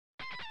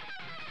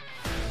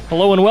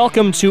Hello and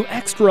welcome to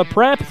Extra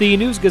Prep, the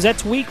News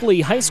Gazette's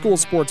weekly high school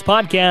sports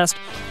podcast.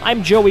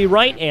 I'm Joey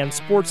Wright, and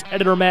sports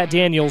editor Matt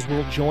Daniels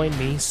will join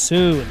me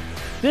soon.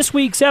 This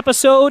week's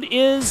episode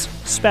is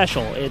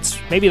special. It's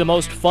maybe the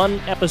most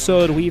fun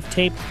episode we've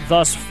taped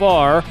thus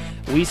far.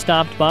 We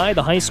stopped by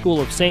the high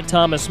school of St.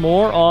 Thomas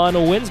More on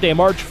Wednesday,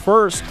 March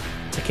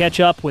 1st, to catch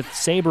up with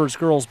Sabers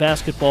girls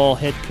basketball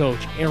head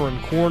coach Erin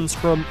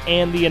Quarnstrom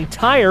and the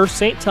entire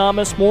St.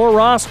 Thomas More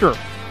roster.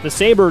 The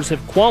Sabers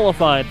have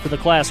qualified for the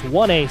Class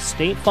 1A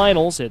state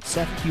finals at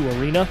CEFCU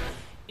Arena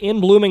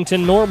in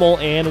Bloomington Normal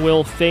and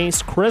will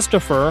face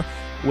Christopher.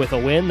 With a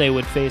win, they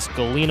would face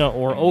Galena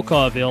or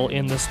Okawville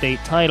in the state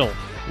title.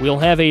 We'll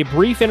have a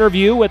brief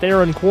interview with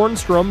Erin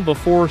Quarnstrom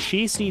before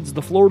she cedes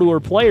the floor to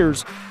her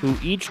players, who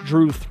each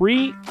drew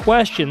 3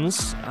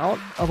 questions out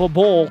of a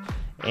bowl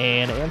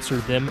and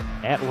answered them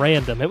at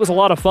random. It was a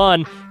lot of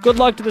fun. Good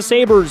luck to the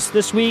Sabers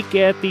this week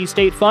at the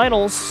state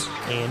finals,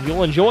 and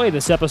you'll enjoy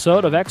this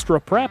episode of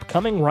Extra Prep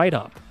coming right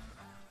up.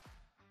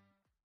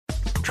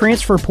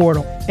 Transfer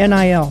portal,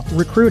 NIL,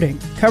 recruiting.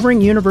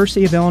 Covering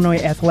University of Illinois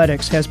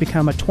athletics has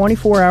become a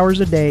 24 hours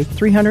a day,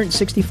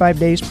 365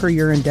 days per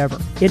year endeavor.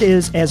 It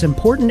is as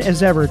important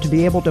as ever to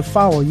be able to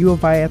follow U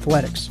of I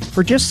athletics.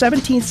 For just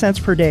 17 cents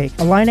per day,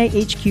 Illini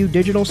HQ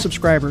digital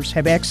subscribers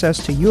have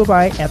access to U of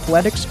I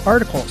athletics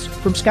articles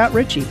from Scott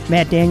Ritchie,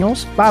 Matt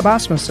Daniels, Bob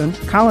Osmussen,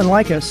 Colin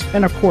Likas,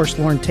 and of course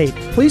Lauren Tate.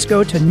 Please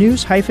go to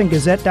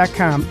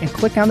news-gazette.com and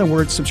click on the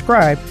word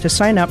subscribe to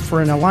sign up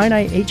for an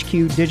Illini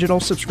HQ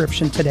digital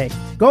subscription today.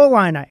 Go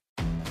Illini!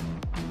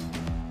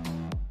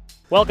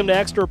 Welcome to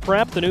Extra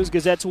Prep, the News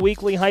Gazette's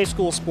weekly high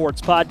school sports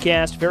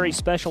podcast. Very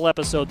special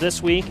episode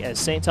this week as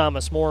St.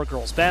 Thomas More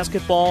girls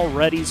basketball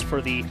readies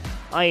for the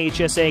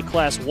IHSA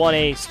Class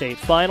 1A state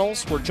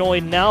finals. We're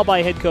joined now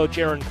by head coach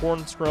Erin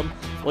Quarnstrom.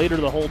 Later,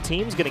 the whole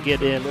team's going to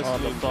get in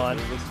on the fun.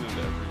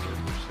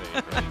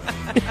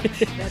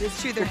 That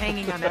is true. They're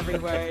hanging on every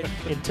word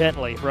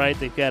intently, right?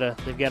 They've got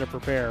to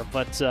prepare.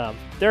 But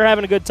they're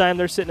having a good time.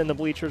 They're sitting in the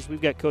bleachers. We've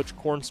got Coach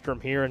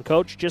Quarnstrom here, and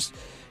Coach, just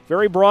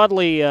very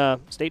broadly,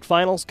 state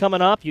finals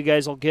coming up. You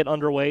guys will get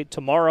underway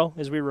tomorrow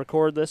as we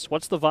record this.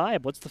 What's the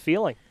vibe? What's the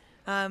feeling?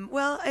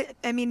 Well,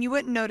 I mean, you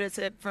wouldn't notice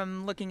it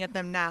from looking at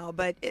them now,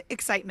 but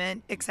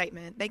excitement.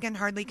 They can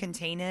hardly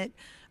contain it.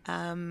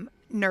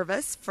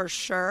 Nervous for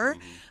sure,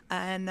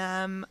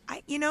 and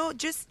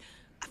just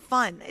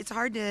fun. It's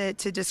hard to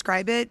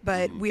describe it,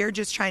 but we're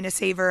just trying to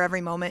savor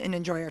every moment and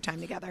enjoy our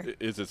time together.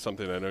 Is it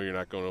something, I know you're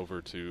not going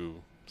over to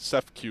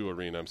CEFCU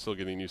Arena. I'm still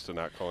getting used to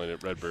not calling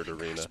it Redbird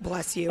Arena. Gosh,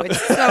 bless you. It's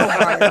so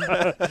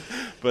hard.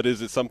 But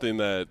is it something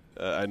that,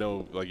 I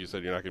know, like you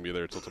said, you're not going to be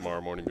there until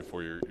tomorrow morning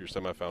before your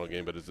semifinal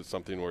game, but is it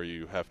something where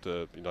you have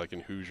to, like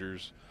in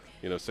Hoosiers,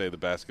 say the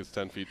basket's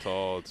 10 feet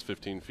tall, it's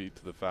 15 feet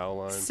to the foul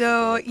line?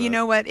 So, like, you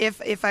know what,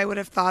 if I would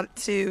have thought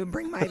to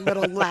bring my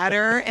little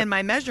ladder and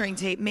my measuring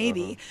tape,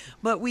 maybe.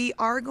 But we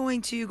are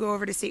going to go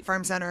over to State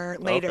Farm Center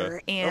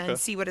later and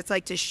see what it's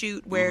like to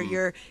shoot where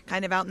you're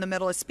kind of out in the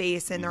middle of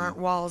space and there aren't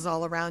walls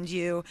all around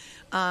you.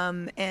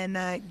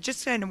 And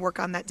just trying to work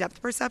on that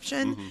depth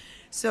perception.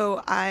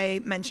 So I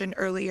mentioned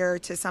earlier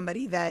to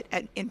somebody that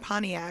in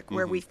Pontiac,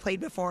 where we've played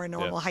before in a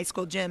normal high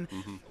school gym,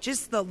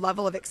 just the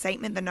level of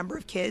excitement, the number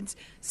of kids,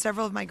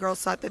 several of my girls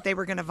thought that they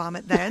were going to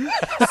vomit then.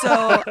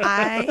 So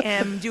I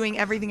am doing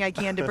everything I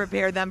can to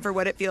prepare them for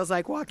what it feels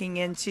like walking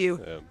into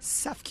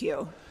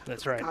CEFCU.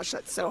 That's right. Gosh,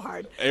 that's so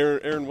hard.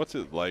 Erin, what's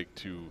it like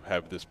to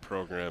have this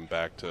program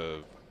back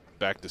to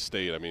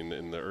state? I mean,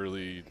 in the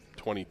early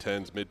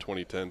 2010s,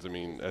 mid-2010s, I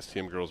mean,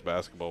 STM girls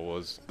basketball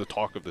was the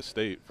talk of the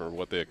state for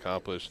what they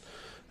accomplished.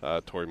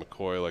 Tori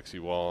McCoy, Lexi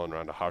Wall, and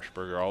Rhonda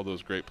Hochberger, all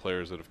those great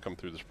players that have come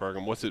through this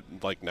program. What's it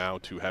like now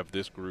to have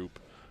this group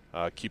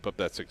keep up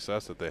that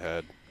success that they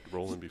had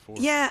rolling before?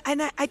 Yeah,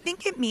 and I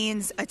think it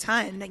means a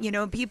ton.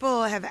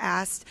 People have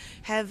asked,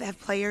 have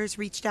players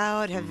reached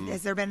out?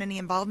 Has there been any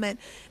involvement?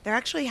 There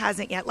actually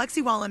hasn't yet.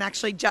 Lexi Wallen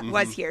actually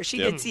was here. She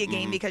did see a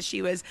game because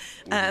she was,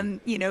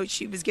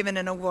 she was given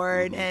an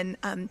award. And,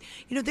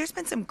 there's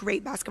been some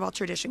great basketball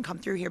tradition come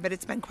through here, but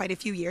it's been quite a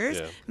few years.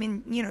 Yeah. I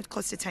mean,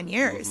 close to 10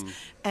 years.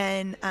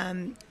 And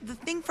the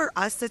thing for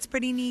us that's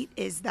pretty neat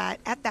is that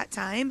at that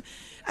time,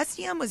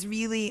 STM was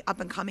really up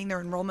and coming.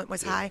 Their enrollment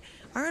was high.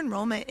 Our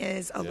enrollment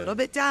is a little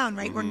bit down,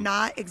 right? We're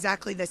not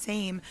exactly the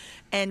same.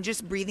 And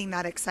just breathing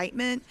that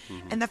excitement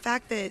and the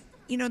fact that,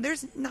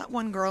 there's not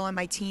one girl on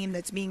my team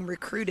that's being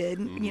recruited,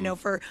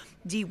 for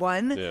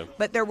D1,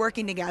 but they're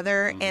working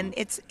together. And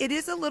it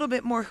is a little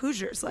bit more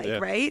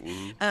Hoosiers-like, right?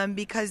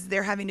 Because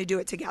they're having to do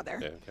it together.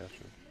 Yeah, gotcha.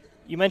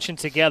 You mentioned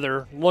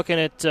together, looking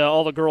at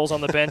all the girls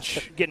on the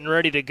bench getting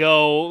ready to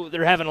go.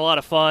 They're having a lot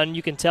of fun.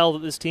 You can tell that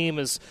this team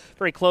is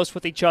very close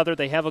with each other.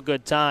 They have a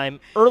good time.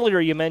 Earlier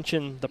you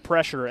mentioned the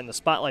pressure and the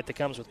spotlight that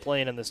comes with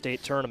playing in the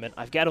state tournament.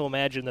 I've got to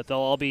imagine that they'll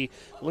all be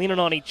leaning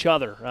on each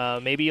other,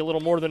 maybe a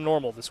little more than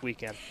normal this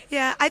weekend.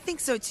 Yeah, I think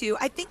so too.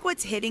 I think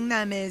what's hitting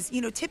them is,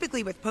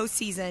 typically with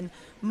postseason,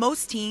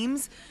 most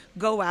teams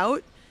go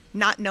out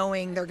not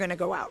knowing they're going to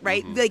go out,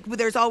 right? Like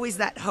there's always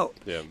that hope.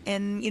 Yeah.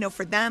 And,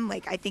 for them,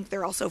 like I think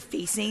they're also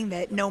facing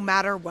that no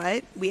matter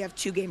what, we have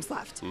 2 games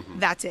left.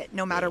 That's it,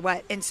 no matter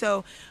what. And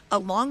so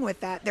along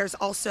with that, there's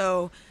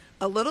also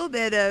a little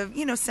bit of,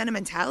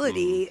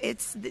 sentimentality.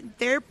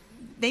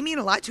 They mean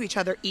a lot to each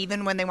other,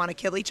 even when they want to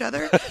kill each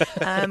other.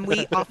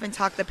 We often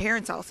talk, the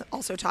parents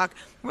also talk,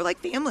 we're like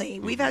family.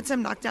 We've had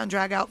some knockdown,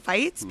 drag-out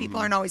fights. People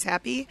aren't always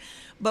happy,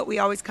 but we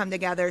always come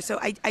together. So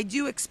I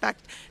do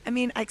expect,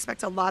 I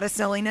expect a lot of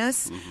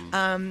silliness,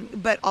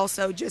 but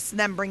also just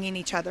them bringing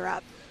each other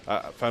up.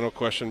 Final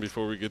question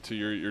before we get to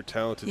your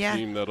talented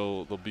team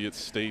they'll be at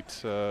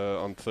State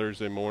on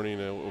Thursday morning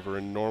over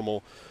in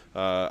Normal.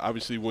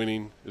 Obviously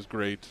winning is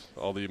great,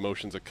 all the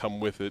emotions that come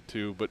with it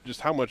too, but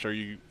just how much are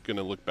you going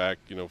to look back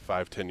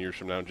 5-10 years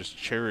from now and just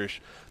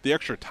cherish the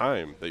extra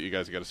time that you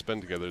guys got to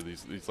spend together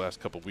these last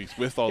couple of weeks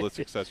with all the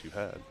success you've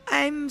had?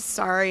 I'm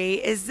sorry,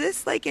 is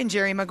this like in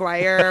Jerry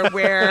Maguire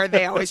where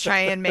they always try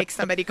and make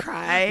somebody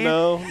cry?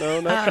 No,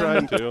 not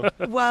trying to.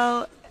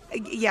 Well,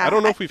 yeah. I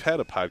don't know if we've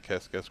had a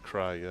podcast guest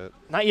cry yet.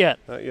 Not yet.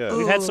 Ooh,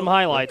 we've had some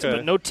highlights, okay.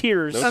 but no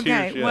tears. No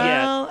Okay, tears yet.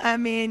 well,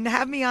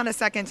 have me on a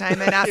second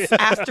time and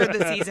after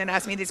the season,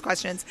 ask me these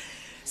questions.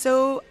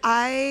 So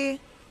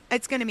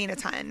it's going to mean a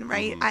ton,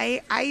 right?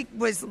 I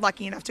was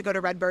lucky enough to go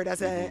to Redbird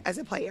as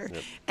a player,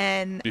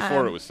 and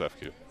before it was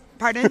CEFCU.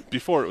 Pardon?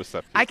 Before it was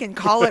CEFCU. I can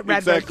call it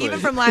Redbird. Exactly. Even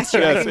from last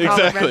year, Yes, I can call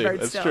exactly. it Redbird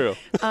That's still.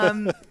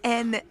 true.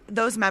 And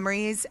those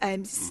memories,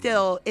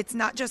 still, it's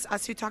not just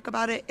us who talk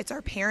about it. It's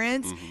our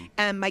parents.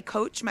 And my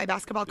coach, my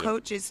basketball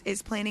coach, is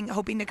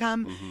hoping to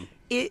come.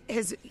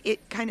 It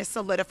kind of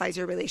solidifies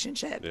your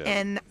relationship. Yeah.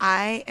 And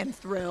I am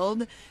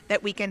thrilled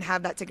that we can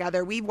have that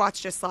together. We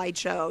watched a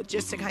slideshow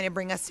just to kind of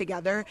bring us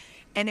together.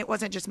 And it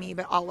wasn't just me,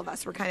 but all of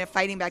us were kind of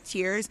fighting back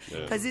tears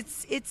because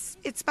it's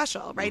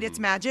special, right? It's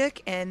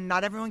magic, and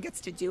not everyone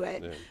gets to do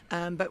it.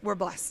 But we're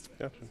blessed.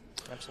 Gotcha.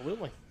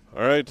 Absolutely.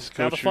 All right,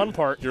 Now Coach, the fun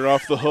part. You're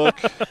off the hook.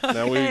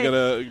 Now we're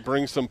gonna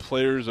bring some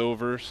players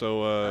over.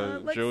 So,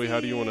 Let's Joey,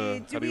 how do you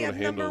want see. to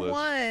handle number this?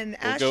 one?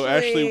 We'll go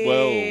Ashley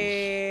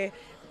Wells.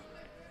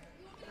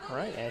 All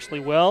right,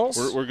 Ashley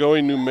Wells. We're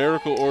going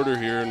numerical order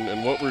here,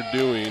 and what we're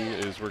doing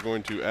is we're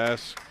going to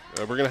ask.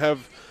 We're going to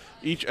have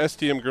each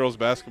STM girls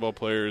basketball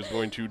player is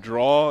going to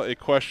draw a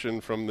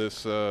question from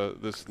this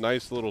this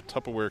nice little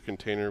Tupperware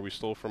container we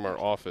stole from our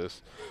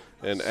office.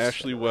 And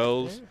Ashley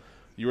Wells,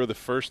 you are the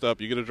first up.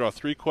 You get to draw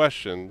 3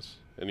 questions,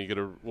 and you get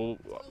to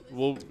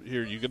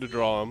you get to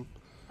draw them.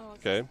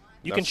 Okay.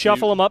 You can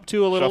shuffle them up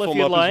too a little if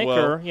you'd like,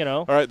 or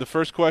All right. The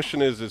first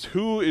question is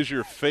who is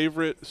your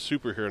favorite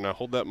superhero? Now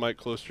hold that mic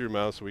close to your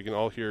mouth so we can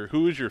all hear.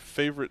 Who is your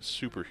favorite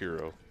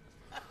superhero?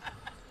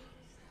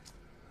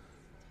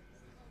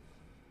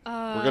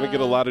 We're going to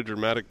get a lot of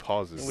dramatic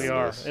pauses. We in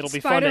are. this. It'll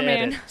be fun to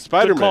edit.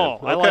 Spider-Man. Good call.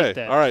 Okay. I like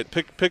that. All right.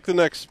 Pick the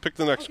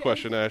next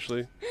question,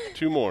 Ashley.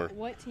 2 more.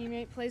 What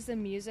teammate plays the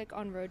music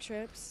on road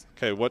trips?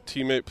 Okay. What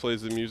teammate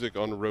plays the music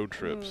on road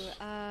trips?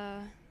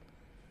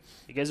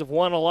 You guys have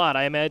won a lot.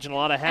 I imagine a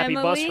lot of happy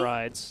bus Emily?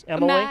 rides.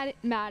 Emily?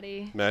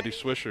 Maddie. Maddie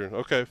Swisher.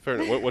 Okay. Fair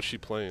enough. What's she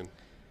playing?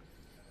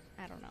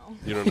 I don't know.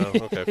 You don't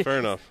know. Okay. Fair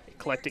enough.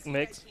 Eclectic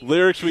mix.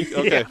 Lyrics.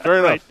 Okay. Fair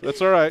enough. Right.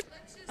 That's all right.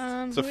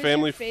 It's a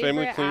family clean.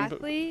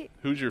 athlete?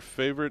 Who's your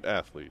favorite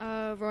athlete?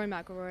 Rory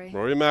McIlroy.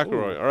 Rory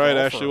McIlroy. Ooh, all right,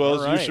 golfer. Ashley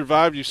Wells, All right. you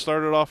survived. You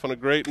started off on a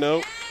great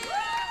note.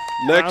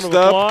 Round of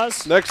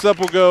applause. Next up,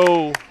 we'll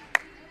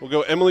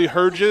go Emily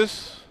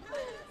Hergis.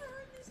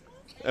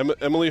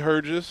 Emily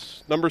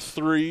Hergis, number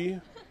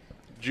 3,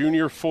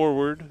 junior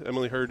forward.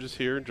 Emily Hergis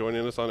here,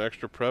 joining us on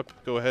Extra Prep.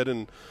 Go ahead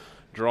and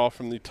draw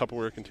from the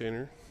Tupperware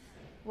container.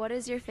 What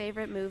is your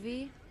favorite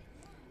movie?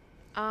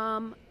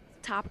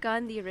 Top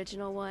Gun, the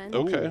original one.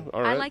 Okay,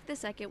 all right. I like the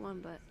second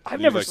one, but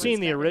I've never seen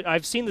the original.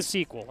 I've seen the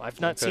sequel.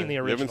 I've not seen the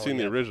original. You haven't seen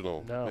yet. the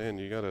original. No. Man,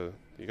 you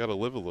gotta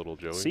live a little,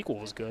 Joey. Sequel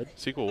was good.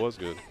 Sequel was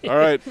good. All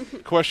right,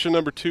 question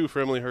number 2 for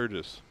Emily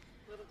Hergis.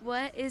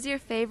 what is your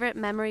favorite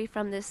memory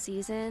from this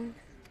season?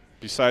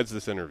 Besides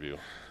this interview.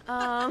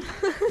 I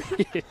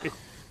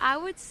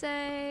would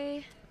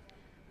say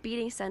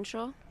beating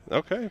Central.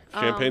 Okay,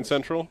 Champaign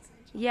Central.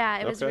 Yeah,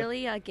 it was Okay.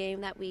 really a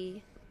game that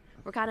we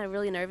were kind of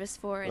really nervous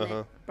for, and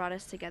it brought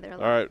us together a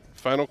lot. All right,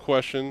 final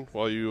question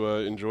while you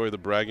enjoy the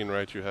bragging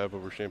rights you have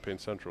over Champaign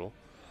Central.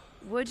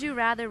 Would you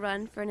rather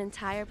run for an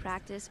entire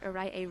practice or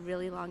write a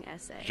really long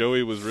essay?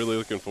 Joey was really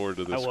looking forward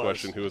to I this was.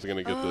 question. Who was going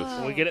to get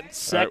this? We get it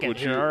second. Would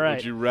here. you, All right.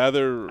 Would you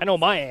rather? I know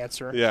my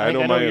answer. Yeah, I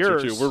know my answer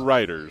yours. too. We're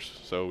writers,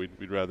 so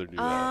we'd rather do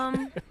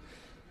that.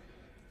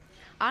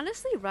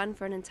 Honestly, run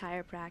for an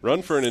entire practice.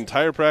 Run for an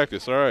entire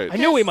practice. All right. I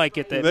knew we might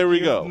get that. There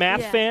we You're a go.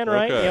 Math Yeah. fan,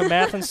 right? Okay. Yeah,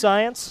 math and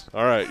science.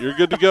 All right, you're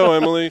good to go,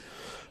 Emily.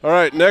 All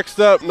right, next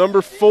up,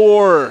 number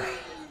 4.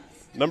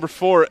 Number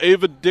 4,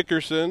 Ava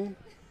Dickerson,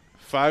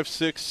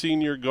 5'6"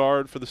 senior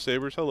guard for the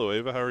Sabers. Hello,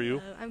 Ava. How are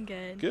you? I'm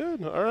good.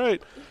 Good. All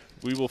right.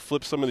 We will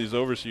flip some of these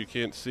over so you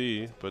can't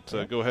see,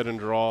 but go ahead and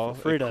draw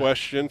free a to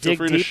question. Feel dig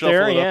free to deep shuffle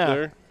there, it yeah. up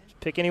there.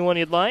 Pick anyone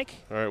you'd like.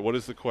 All right, what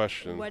is the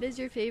question? What is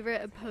your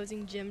favorite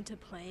opposing gym to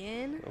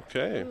play in?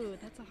 Okay. Ooh,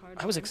 that's a hard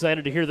one. I was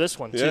excited to hear this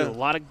one, too. Yeah. A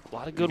lot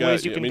of good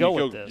ways you can go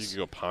with this. You can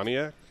go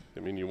Pontiac. I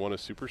mean, you won a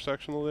super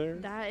sectional there.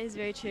 That is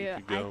very true.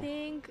 could go. I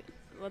think,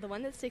 well, the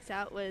one that sticks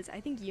out was,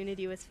 I think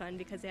Unity was fun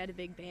because they had a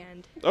big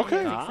band.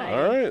 Okay. It was All exciting.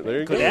 right, there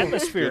you go. Good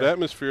atmosphere. Good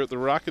atmosphere at the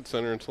Rocket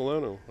Center in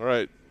Solano. All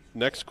right,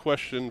 next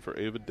question for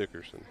Ava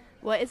Dickerson.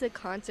 What is a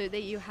concert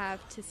that you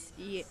have to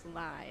see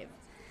live?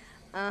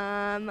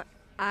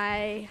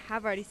 I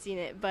have already seen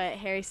it, but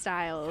Harry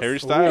Styles. Harry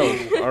Styles.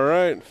 All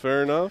right,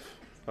 fair enough.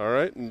 All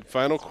right, and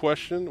final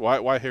question.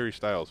 Why Harry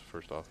Styles,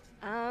 first off?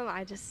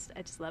 I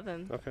just love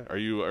him. Okay. Are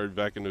you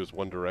back into his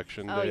One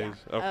Direction Oh, days?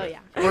 yeah. Okay. Oh, yeah.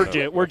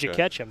 fair Where'd you enough.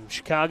 catch him?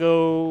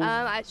 Chicago?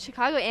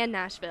 Chicago and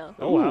Nashville.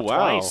 Oh, wow, wow.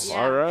 twice.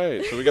 Yeah. All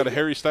right. So we got a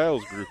Harry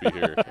Styles groupie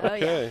here. Oh, yeah.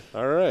 Okay.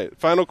 All right.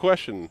 Final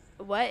question.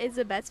 What is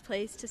the best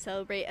place to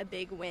celebrate a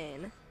big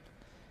win?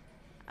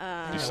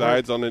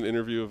 Besides on an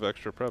interview of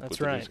Extra Prep That's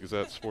with right. the News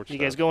Gazette Sports You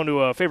guys Staff. going to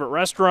a favorite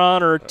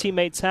restaurant or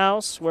teammate's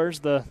house? Where's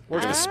the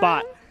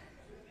spot?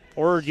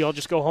 Or do y'all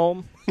just go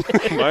home?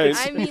 Might.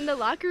 I mean, the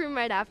locker room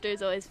right after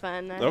is always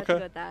fun. I have to Okay. go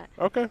with that.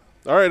 Okay.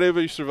 All right,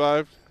 Ava, you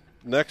survived.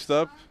 Next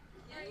up.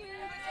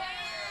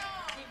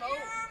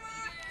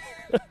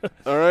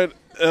 All right,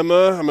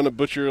 Emma. I'm going to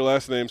butcher your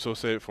last name, so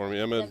say it for me.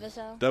 Emma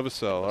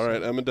Devasel. All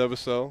right, Emma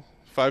Devasel.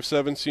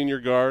 5'7" senior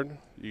guard.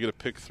 You get to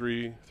pick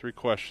three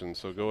questions,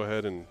 so go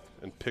ahead and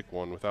pick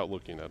one without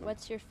looking at them.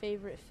 What's your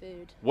favorite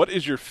food? What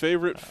is your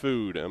favorite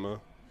food, Emma?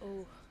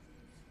 Oh,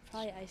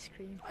 probably ice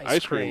cream.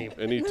 Ice cream.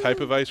 Any type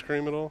of ice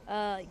cream at all?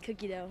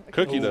 Cookie dough. Or Cookie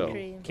cookies and dough.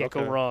 cream. Can't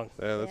go Okay. wrong.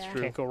 Yeah, that's Yeah.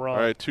 true. Can't go wrong.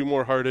 All right, 2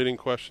 more hard-hitting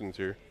questions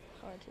here.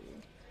 Hard to do.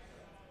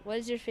 What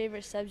is your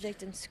favorite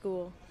subject in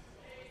school?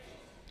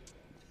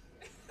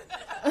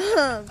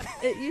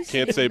 It used to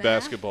Can't be say math.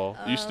 basketball.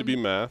 Used to be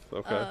math.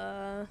 Okay.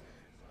 I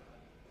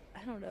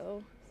don't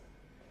know.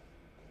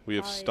 We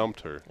have probably-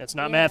 stumped her. It's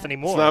not Yeah. math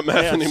anymore. It's not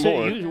math Yeah,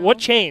 so anymore. what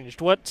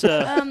changed? What?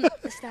 The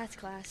stats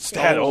class.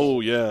 Stat. Oh,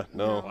 yeah.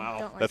 No. Wow.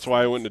 Don't like That's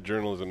why I stats. went into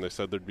journalism. They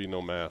said there'd be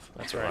no math.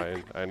 That's right.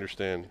 Fine. I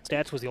understand.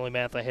 Stats was the only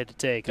math I had to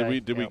take. Did we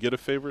Yep. get a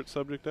favorite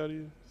subject out of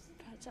you?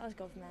 Let's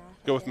go with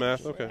math. Go with I math?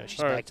 guess. Okay. Yeah, she's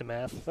All right. back to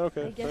math.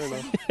 Okay. I Fair guess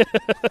enough.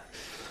 so.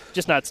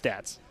 Just not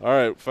stats. All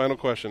right. Final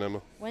question,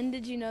 Emma. When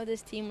did you know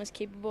this team was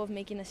capable of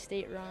making a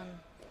state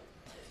run?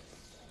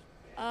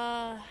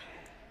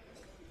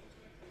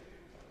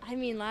 I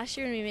mean, last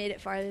year when we made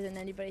it farther than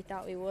anybody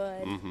thought we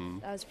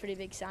would, that was a pretty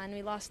big sign.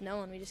 We lost no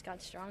one. We just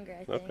got stronger,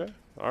 I think. Okay.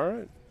 All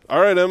right. All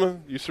right, Emma.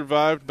 You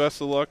survived.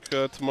 Best of luck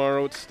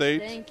tomorrow at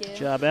State. Thank you. Good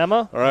job,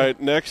 Emma. All right.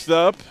 Next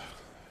up,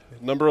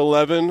 number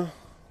 11,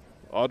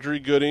 Audrey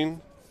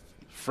Gooding,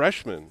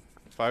 freshman,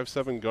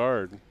 5'7"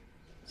 guard.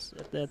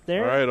 Set that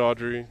there. All right,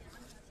 Audrey.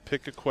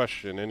 Pick a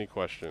question, any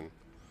question,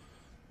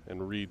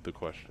 and read the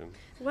question.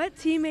 What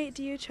teammate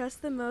do you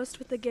trust the most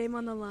with the game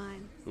on the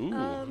line?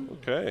 Ooh,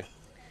 okay.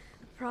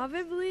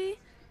 Probably.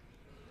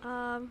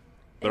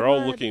 They're all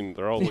looking.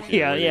 They're all looking.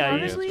 Yeah, waiting yeah, for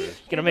the Honestly, answer.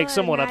 Gonna make Ava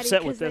someone and Maddie,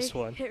 upset with 'cause they this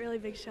one. Hit really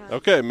big shots.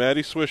 Okay,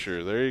 Maddie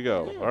Swisher. There you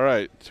go. All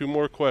right, 2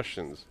 more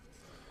questions.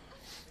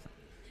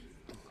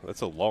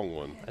 That's a long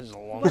one. That is a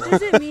long What one.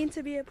 does it mean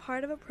to be a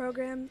part of a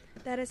program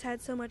that has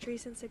had so much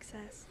recent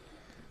success?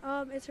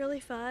 It's really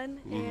fun,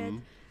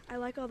 and I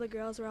like all the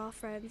girls. We're all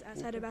friends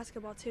outside of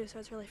basketball too, so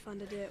it's really fun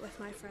to do it with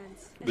my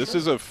friends. And This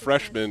have is a success.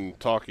 freshman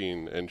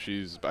talking, and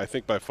she's, I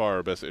think, by far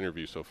our best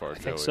interview so far.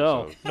 think Joey,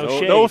 so. No no,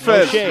 shade, no no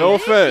offense. shade. No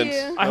Thank offense.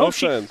 you. I No hope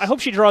offense. I hope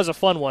she draws a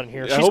fun one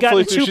here. Yeah, She's gotten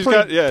hopefully two she's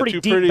pretty, got, pretty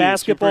two deep pretty-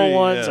 basketball two pretty,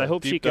 ones. yeah, I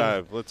hope deep she can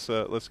dive.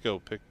 Let's go.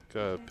 Pick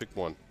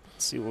one.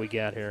 see what we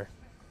got here.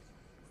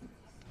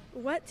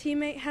 What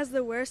teammate has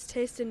the worst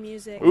taste in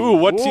music? Ooh,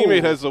 what Ooh.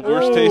 teammate has the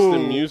worst taste in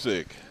Ooh.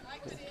 music?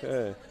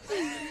 Okay.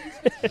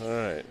 All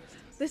right.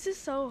 This is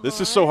so hard.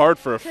 This is so hard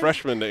for a 'cause-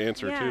 freshman to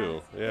answer yeah,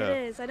 too. Yeah.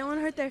 It is. I don't want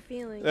to hurt their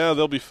feelings. Yeah,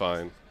 they'll be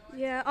fine.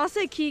 Yeah, I'll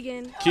say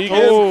Keegan. Keegan.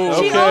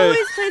 Oh. She Okay.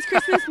 always plays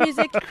Christmas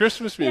music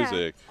Christmas Yeah.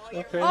 music.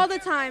 Okay. all the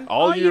time.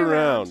 All year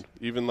round,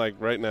 even like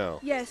right now.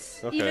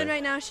 Yes. Okay. Even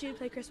right now, she would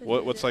play Christmas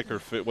What's music.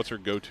 like what's her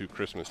go-to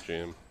Christmas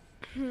jam?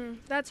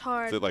 That's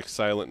hard. Is it like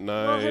Silent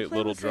Well, her Night,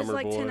 Little playlist is Drummer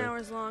like Boy? 10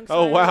 hours long. Oh,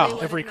 so I wow. really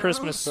wouldn't Every know.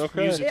 Christmas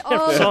Okay. music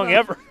All of song them.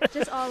 ever.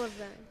 Just all of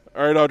them.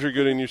 All right, Audrey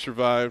Gooding, you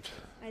survived.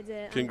 I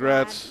did. I'm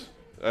Congrats.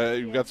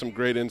 You've got some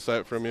great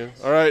insight from you.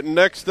 All right,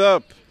 next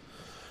up,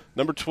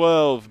 number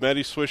 12,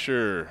 Maddie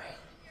Swisher,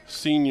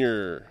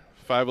 senior,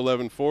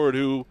 5'11" forward,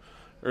 who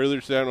earlier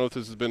today, I don't know if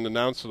this has been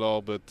announced at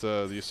all, but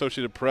the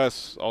Associated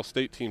Press, all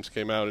state teams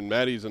came out, and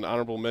Maddie's an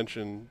honorable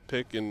mention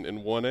pick in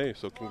 1A.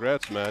 So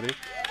congrats, Maddie.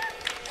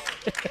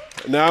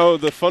 Now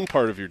the fun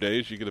part of your day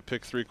is you get to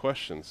pick 3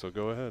 questions, so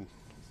go ahead.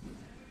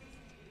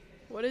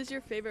 What is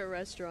your favorite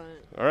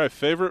restaurant? All right,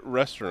 favorite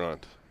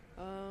restaurant?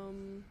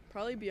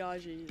 Probably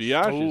Biaggi's.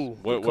 Biaggi's. Ooh,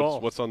 good call.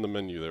 What's on the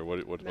menu there?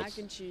 What's Mac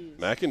and cheese.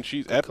 Mac and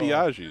cheese at call.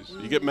 Biaggi's.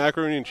 You get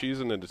macaroni and cheese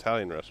in an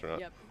Italian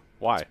restaurant. Yep.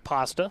 Why?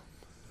 Pasta.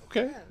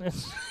 Okay.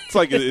 It's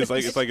like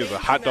a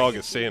hot dog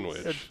a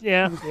sandwich.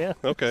 Yeah, yeah.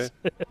 Okay.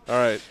 All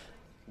right.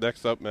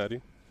 Next up,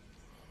 Maddie.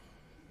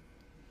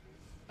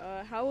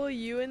 How will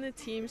you and the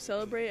team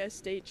celebrate a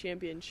state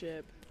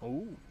championship?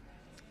 Ooh.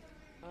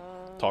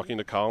 Talking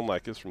to Colin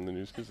Likas from the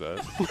News Gazette.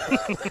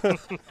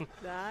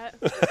 That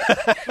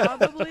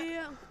probably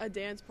a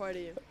dance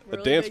party. We're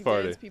really dance big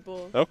party. Dance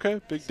people.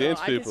 Okay, big dance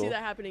I people. can see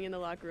that happening in the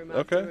locker room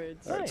Okay.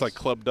 afterwards. All right, Nice. it's like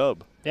Club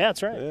Dub. Yeah,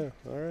 that's right. Yeah.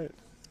 All right.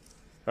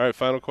 All right.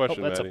 Final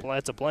question, that's Maddie.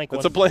 that's a blank one.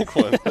 That's a blank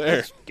one.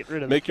 There. Get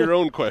rid of Make that. your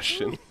own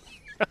question.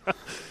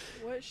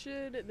 What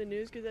should the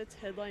News Gazette's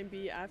headline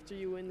be after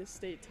you win the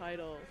state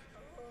title?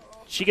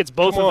 She gets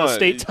both Come of the on.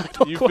 state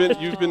title.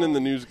 You've been in the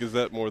News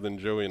Gazette more than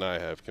Joey and I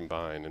have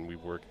combined, and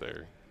we've worked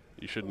there.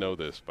 You should know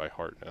this by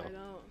heart now. I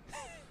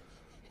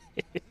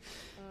don't.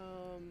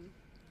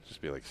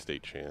 Just be like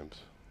state champs.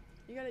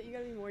 You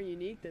gotta be more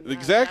unique than that.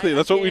 Exactly.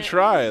 That's what we can't-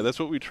 try. That's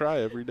what we try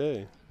every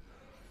day.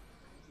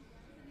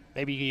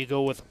 Maybe you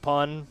go with a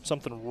pun,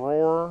 something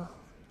roar,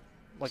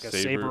 like a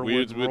saber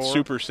with roar.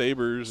 Super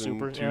Sabers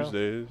Super, and yeah.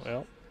 Tuesdays.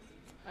 Well,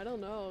 I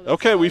don't know. That's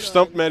Okay, all we've I know.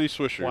 stumped Maddie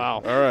Swisher.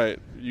 Wow. All right.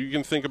 You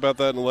can think about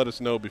that and let us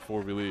know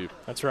before we leave.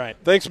 that's right.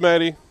 Thanks,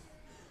 Maddie.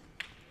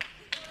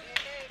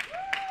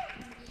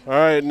 All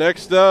right,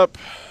 next up,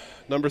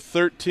 number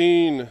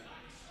 13,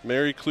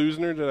 Mary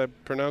Kleusner. Did I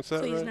pronounce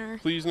that right?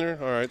 Kleusner.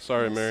 All right,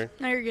 sorry, Mary.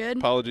 No, you're good.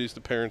 Apologies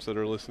to parents that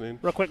are listening.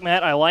 Real quick,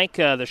 Matt, I like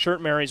the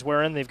shirt Mary's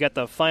wearing. They've got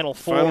the Final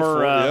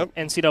Four, Yep.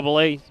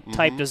 NCAA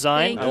type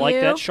design. Thank I like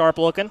you. that, sharp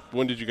looking.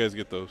 When did you guys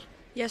get those?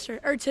 Yesterday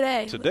or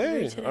today.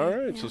 Today. Today. All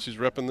right, Yeah. so she's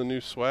repping the new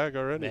swag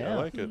already. Yeah. I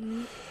like it.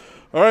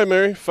 All right,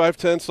 Mary,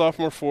 5'10",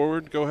 sophomore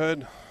forward. Go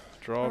ahead.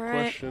 Draw All a right.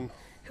 question.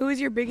 Who is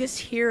your biggest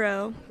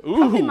hero? Ooh.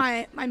 Probably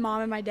my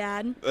mom and my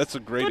dad. That's a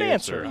great Good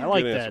answer. I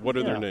like Good answer. that. What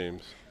are their Yeah.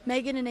 names?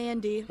 Megan and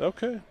Andy.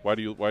 Okay. Why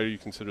do you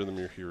consider them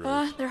your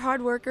heroes? They're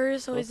hard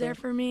workers, always Okay. there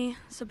for me,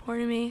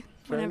 supporting me,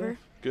 Fair whenever. enough.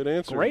 Good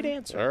answer. Great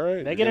answer. All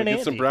right. Megan You're and gonna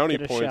get some Andy brownie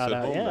get a points shout at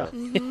out,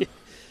 home yeah. now.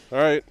 All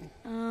right.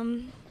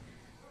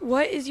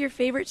 What is your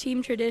favorite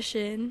team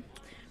tradition?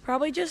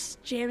 Probably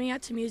just jamming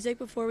out to music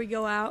before we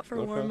go out for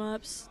Okay.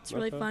 warm-ups. It's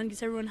really Okay. fun,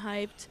 gets everyone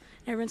hyped.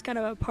 Everyone's kind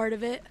of a part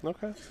of it.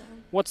 Okay.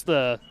 What's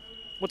the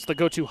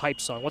go-to hype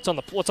song? What's on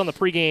the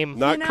pregame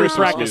Not You know- Christmas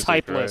practice music,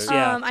 hype right? list?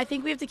 Yeah, I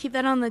think we have to keep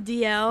that on the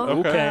DL.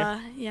 Okay.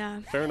 Yeah.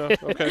 Fair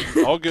enough. Okay.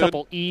 All good.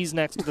 couple E's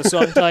next to the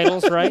song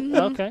titles, right?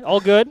 Okay, all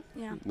good.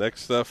 Yeah.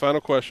 Next,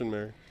 final question,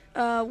 Mary.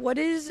 What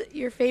is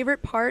your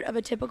favorite part of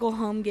a typical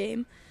home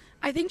game?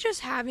 I think just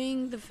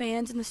having the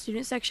fans in the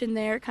student section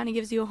there kind of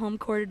gives you a home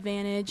court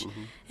advantage.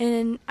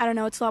 And I don't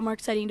know, it's a lot more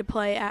exciting to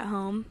play at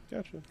home.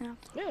 Gotcha.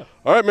 Yeah.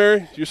 All right,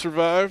 Mary, you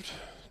survived.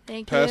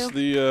 Thank Pass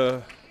you.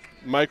 the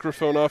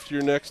microphone off to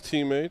your next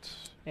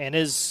teammates. And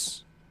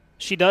as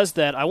she does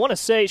that, I want to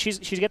say she's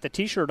got the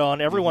T-shirt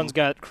on. Everyone's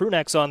got crew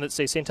necks on that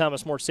say St.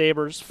 Thomas More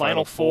Sabers.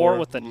 Final Four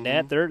with the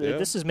net. Yeah.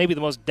 This is maybe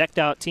the most decked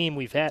out team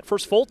we've had.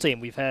 First full team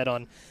we've had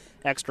on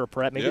Extra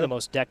Prep. Maybe Yeah. the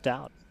most decked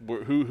out.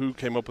 Who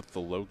came up with the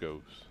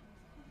logos?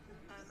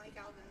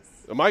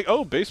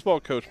 Baseball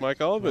coach Mike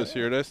Alves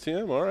here at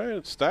STM. All right,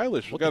 it's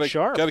stylish. Looking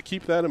sharp. Got to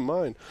keep that in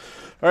mind.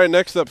 All right,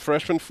 next up,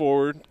 freshman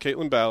forward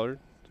Caitlin Ballard.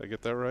 Did I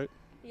get that right?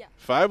 Yeah.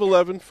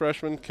 5'11",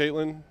 freshman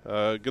Caitlin.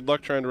 Good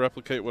luck trying to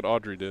replicate what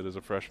Audrey did as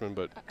a freshman,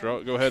 but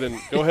go ahead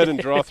and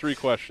draw 3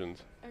 questions.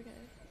 Okay,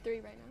 3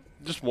 right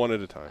now. Just one at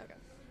a time.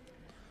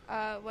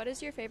 Okay. What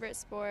is your favorite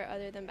sport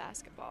other than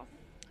basketball?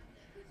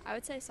 I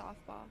would say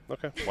softball.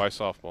 Okay. Why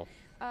softball?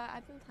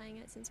 I've been playing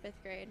it since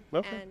 5th grade,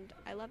 Okay. and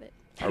I love it.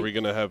 Are we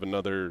gonna have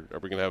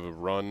a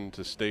run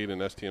to state in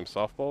STM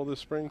softball this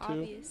spring too?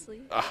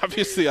 Obviously.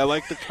 Obviously, I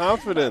like the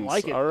confidence. I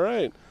like it. All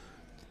right.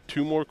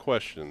 2 more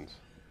questions.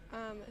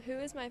 Who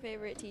is my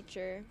favorite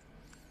teacher?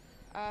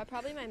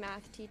 Probably my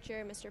math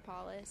teacher, Mr.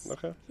 Paulus.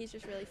 Okay. He's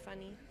just really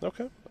funny.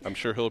 Okay. I'm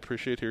sure he'll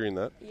appreciate hearing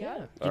that. Yeah.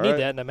 You All need right.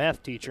 that in a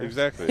math teacher.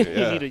 Exactly.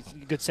 Yeah. You need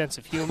a good sense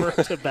of humor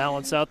to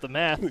balance out the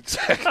math.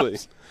 Exactly.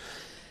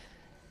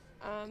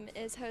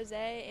 Is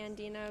Jose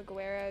Andino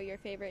Guerrero your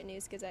favorite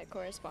News Gazette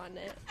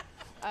correspondent?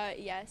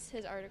 Yes,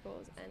 his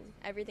articles and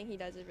everything he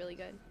does is really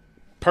good.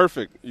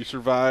 Perfect. You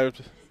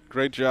survived.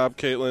 Great job,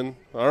 Caitlin.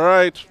 All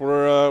right,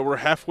 we're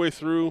halfway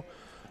through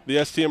the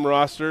STM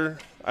roster.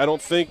 I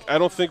don't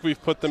think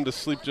we've put them to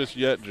sleep just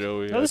yet,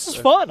 Joey. No, this is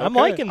fun. I'm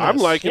liking this. I'm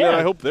liking it. Yeah,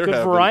 I hope they're good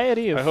having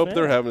variety of, I hope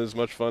they're yeah. having as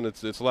much fun.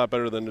 It's a lot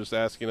better than just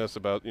asking us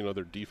about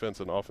their defense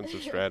and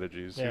offensive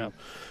strategies. Yeah.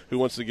 Who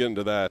wants to get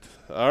into that?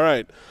 All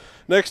right.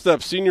 Next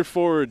up, senior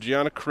forward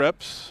Gianna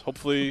Krebs.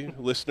 Hopefully,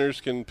 listeners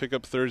can pick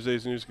up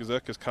Thursday's News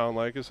Gazette because Colin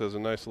Likas has a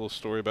nice little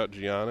story about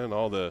Gianna and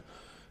all the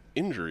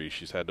injuries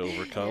she's had to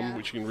overcome. Yeah.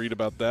 We can read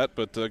about that.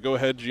 But go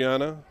ahead,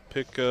 Gianna.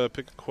 Pick a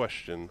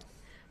question.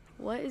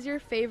 What is your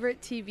favorite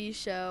TV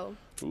show?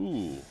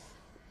 Ooh,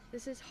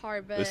 This is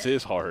hard, but this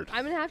is hard.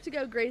 I'm gonna have to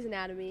go Grey's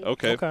Anatomy.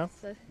 Okay. Okay.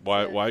 So-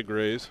 Why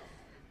Grays?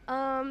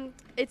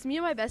 It's me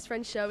and my best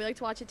friend's show. We like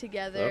to watch it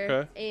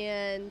together. Okay.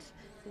 And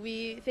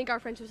we think our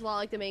friendship's a lot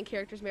like the main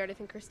characters, Meredith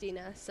and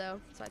Christina, so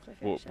that's my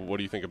favorite show. What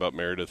do you think about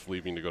Meredith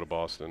leaving to go to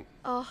Boston?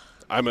 Oh,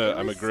 I'm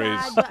a Grays.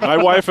 sad, My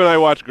wife and I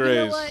watch Grays.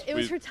 You know what? It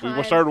was her time.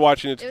 We started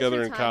watching it It was together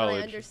her in time,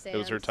 college. I understand, It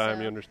was her time.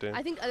 so You understand?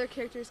 I think other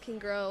characters can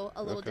grow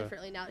a little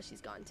differently now that she's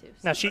gone too.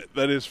 Now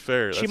that is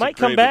fair. She That's might a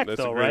great, come back that's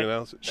though, a great right?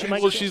 Analysis. She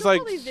might. Well, she's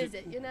like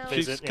visit, you know?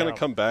 she's Visit, gonna yeah.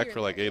 come back Here for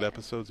and like there, 8 yeah.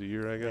 episodes a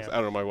year, I guess. Yeah. I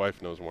don't know. My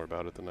wife knows more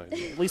about it than I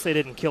do. At least they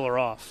didn't kill her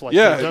off. Like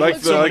Yeah, they've done like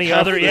with so like many half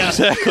other. of- Yeah.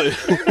 exactly.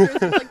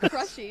 Characters are, like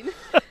crushing.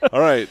 All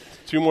right,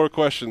 2 more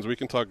questions. We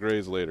can talk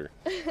Grays later.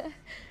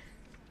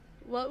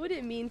 What would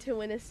it mean to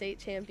win a state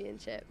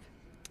championship?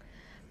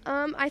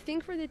 I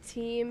think for the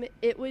team,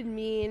 it would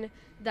mean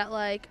that,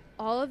 like,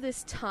 all of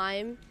this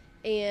time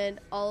and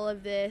all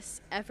of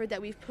this effort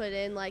that we've put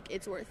in, like,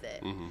 it's worth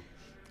it. Mm-hmm.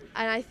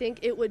 And I think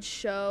it would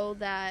show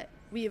that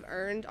we've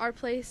earned our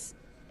place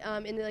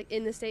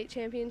in the state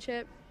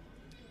championship.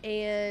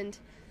 And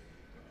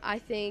I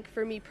think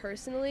for me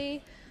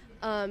personally,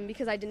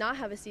 because I did not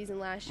have a season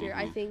last year,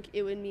 I think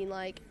it would mean,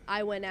 like,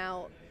 I went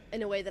out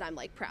in a way that I'm,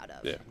 like, proud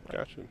of. Yeah,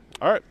 gotcha.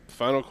 All right,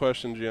 final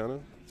question, Gianna.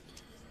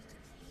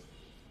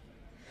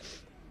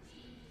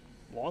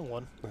 Long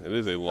one. It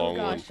is a long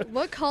Oh gosh.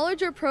 What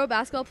college or pro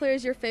basketball player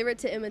is your favorite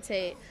to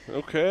imitate? one.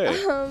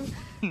 Okay.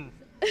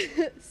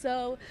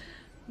 So,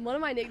 one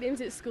of my nicknames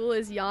at school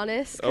is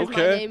Giannis because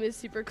Okay. my name is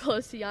super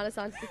close to Giannis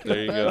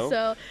There you go. Antetokounmpo.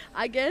 So,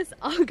 I guess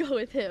I'll go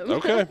with him.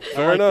 Okay,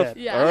 fair like enough. that.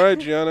 Yeah. All right,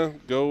 Gianna,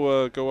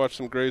 go watch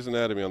some Grey's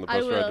Anatomy on the I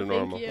bus ride to will,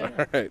 Normal.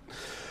 thank you.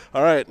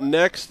 All right.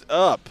 Next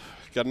up,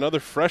 got another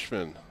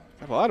freshman.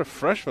 Got a lot of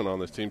freshmen on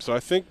this team, so I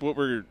think what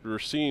we're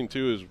seeing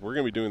too is we're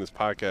going to be doing this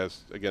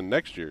podcast again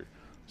next year.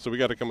 So we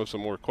got to come up with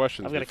some more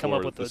questions I've got to before come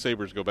up with the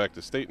Sabers go back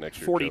to state next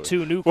year. 42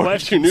 Joey. new 42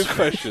 questions. new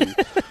questions.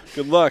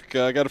 Good luck.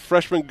 I got a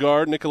freshman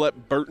guard,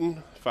 Nicolette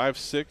Burton,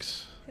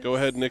 5'6". Go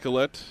ahead,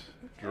 Nicolette.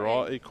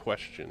 Draw a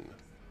question.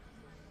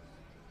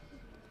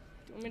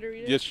 Want me to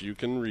read it? Yes, you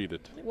can read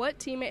it. What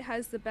teammate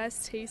has the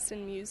best taste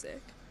in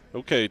music?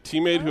 Okay,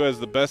 teammate who has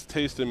the best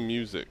taste in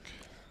music.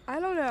 I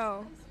don't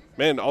know.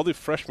 Man, all the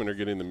freshmen are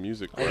getting the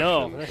music I question.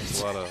 know. It's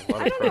a lot of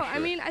I don't know. pressure. I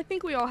mean, I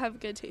think we all have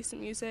good taste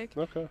in music.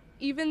 Okay.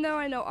 Even though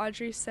I know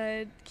Audrey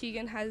said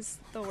Keegan has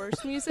the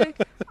worst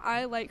music,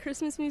 I like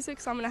Christmas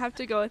music, so I'm going to have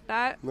to go with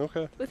that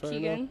Okay. with fair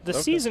Keegan. enough. The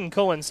Okay. season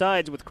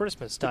coincides with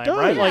Christmas time, does.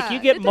 right? Like Yeah, you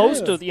get it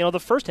most does. of the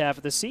first half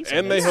of the season.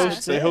 And they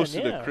It's-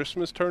 hosted yeah. a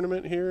Christmas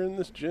tournament here in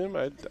this gym.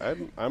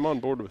 I'm on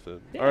board with it.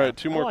 Yeah, All right,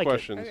 2 I more like it.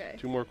 questions. Okay.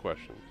 2 more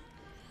questions.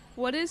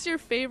 What is your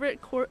favorite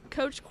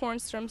Coach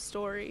Quarnstrom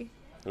story?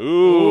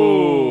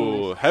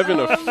 Ooh, having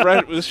a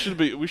fresh.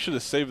 We should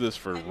have saved this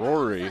for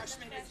Rory.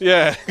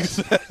 Yeah.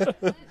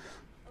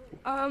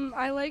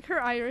 I like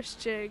her Irish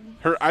jig.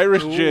 Her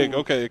Irish jig.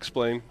 Okay,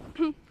 explain.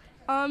 In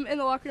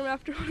the locker room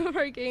after one of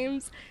our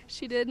games,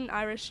 she did an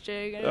Irish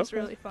jig, and it was Okay.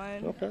 really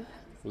fun. Okay.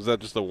 Was that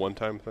just a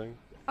one-time thing?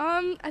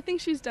 I think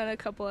she's done it a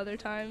couple other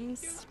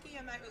times.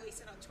 I might release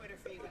it on Twitter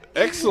for you guys.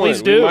 Excellent.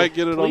 Please do. We might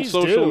get it on Please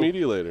social do.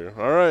 media later.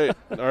 All right.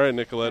 All right,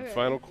 Nicolette, Okay.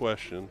 final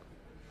question.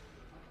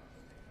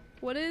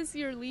 What is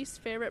your least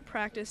favorite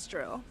practice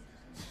drill?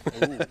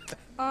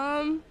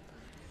 I'm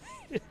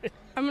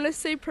gonna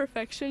say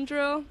perfection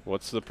drill.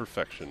 What's the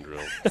perfection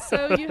drill?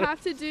 So you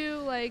have to do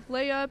like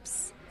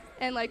layups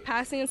and like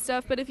passing and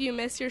stuff, but if you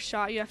miss your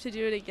shot, you have to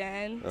do it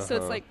again. So it's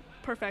Uh-huh. like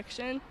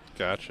perfection.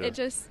 Gotcha. It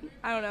just,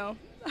 I don't know.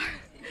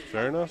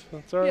 Fair enough.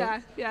 That's all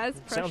right. Yeah, it's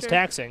pressure. Sounds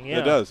taxing. Yeah,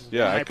 It does.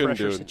 Yeah, I couldn't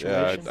do High-pressure it.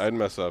 Yeah, situation. I'd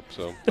mess up.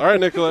 So, all right,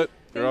 Nicolette,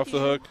 you're off the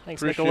hook.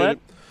 Thanks, Appreciate Nicolette.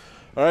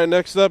 it. All right,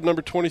 next up,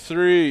 number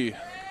 23.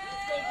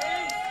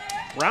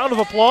 Round of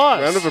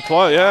applause. Round of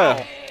applause.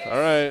 Yeah. All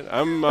right,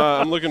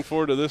 I'm looking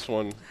forward to this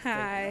one.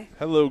 Hi.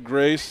 Hello,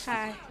 Grace.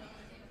 Hi.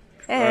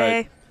 All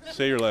right,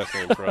 say your last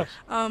name for us.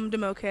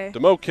 Demoke.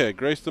 Demoke,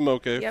 Grace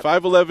Demoke, Yep.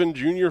 5'11",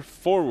 junior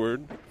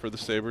forward for the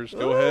Sabers.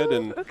 Go ahead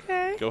and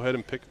Okay.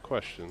 pick a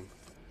question.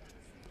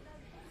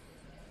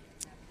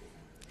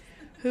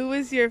 Who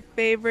is your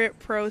favorite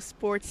pro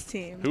sports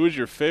team? Who is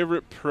your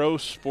favorite pro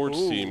sports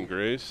team,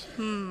 Grace?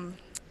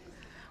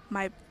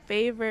 My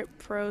favorite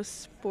pro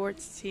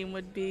sports team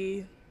would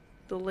be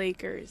the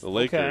Lakers. The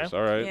Lakers.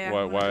 All right.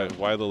 Yeah.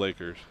 Why the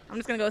Lakers? I'm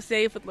just gonna go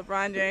safe with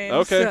LeBron James.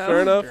 Okay, so.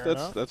 fair enough. Fair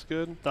enough. That's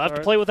good. They'll have All to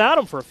right. play without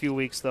him for a few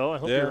weeks, though. I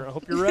hope Yeah.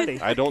 you're ready.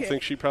 I don't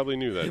think she probably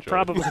knew that. Joey.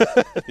 Probably.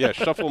 Yeah,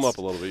 shuffle them up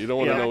a little bit. You don't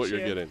want to Yeah. know what you're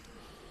Gotcha. getting.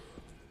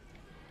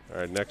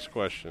 All right, next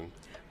question.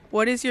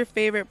 What is your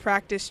favorite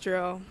practice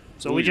drill?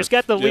 So we just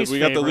got the least We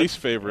got favorite. the least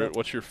favorite.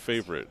 What's your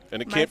favorite?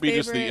 And it My can't be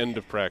just the favorite- end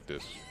of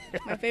practice.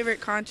 My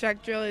favorite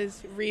contract drill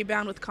is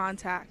rebound with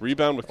contact.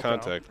 Rebound with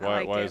contact. I Why?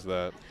 like Why it. is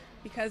that?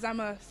 Because I'm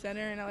a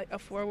center and I like a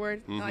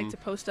forward. I like to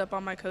post up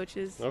on my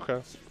coaches.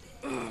 Okay.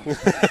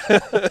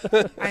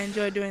 I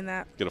enjoy doing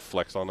that. Get a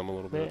flex on them a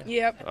little bit.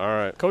 Yep. All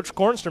right. Coach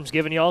Quarnstrom's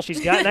giving you all she's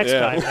got next Yeah.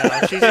 time.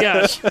 Now. She's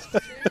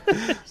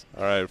got.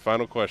 All right.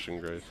 Final question,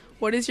 Grace.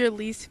 What is your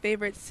least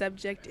favorite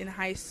subject in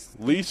high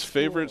school? Least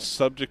favorite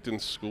subject in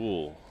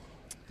school.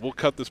 We'll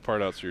cut this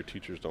part out so your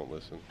teachers don't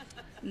listen.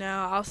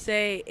 No, I'll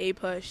say A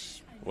push.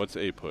 What's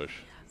A push?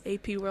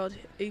 AP World,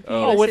 AP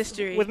Oh, US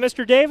History. with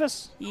Mr.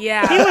 Davis?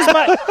 Yeah.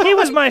 He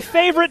was my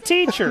favorite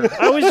teacher.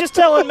 I was just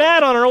telling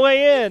Matt on our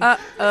way in.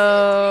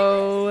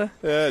 Uh-oh.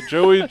 Yeah,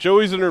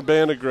 Joey's in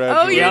Urbana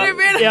graduate. Oh, you're in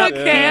Urbana? Yeah,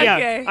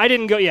 Okay. I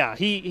didn't go. Yeah,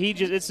 he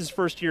just, it's his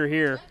first year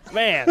here.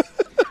 Man.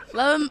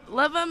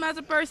 Love him as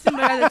a person,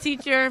 but as a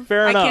teacher,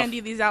 Fair enough. I can't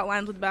do these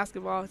outlines with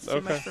basketball. It's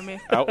too much for me.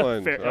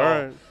 Outlines. Fair.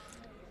 All right.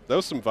 That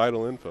was some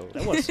vital info.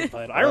 That was some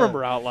vital. I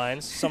remember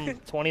outlines, some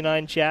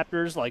 29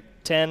 chapters, like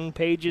 10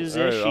 pages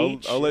All right,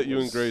 each. I'll let you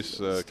and Grace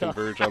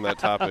converge on that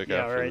topic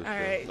Yeah, after right. this. All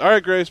right. All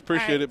right, Grace,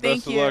 appreciate it. Thank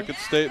Best of you. luck at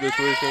state this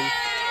weekend.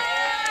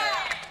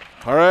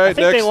 All right, I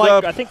think next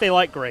up. I think they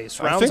like Grace.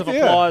 Rounds of yeah,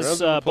 applause,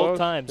 rounds of applause, both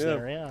times yeah.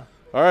 there. Yeah.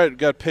 All right,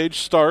 got Paige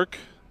Stark,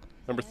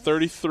 number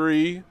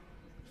 33,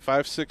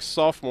 5'6"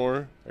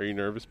 sophomore. Are you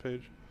nervous,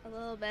 Paige? A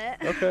little bit.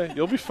 Okay,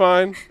 you'll be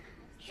fine.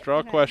 Just draw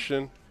a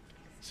question.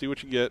 See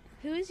what you get.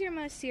 Who is your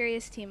most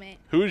serious teammate?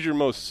 Who is your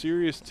most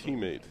serious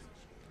teammate?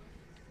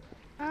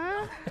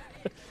 I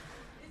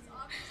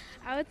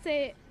would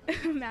say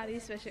Maddie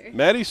Swisher.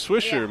 Maddie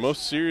Swisher, Yeah.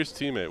 most serious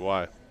teammate.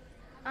 Why?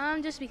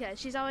 Just because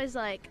she's always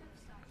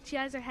she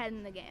has her head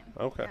in the game.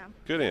 Okay, Yeah.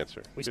 good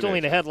answer. We Good still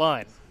need a answer.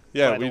 headline.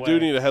 Yeah, by we the do way.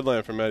 need a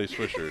headline from Maddie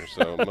Swisher,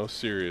 so most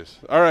serious.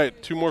 All right,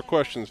 2 more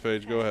questions,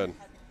 Paige. Go ahead.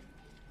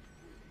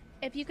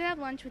 If you could have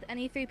lunch with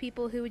any 3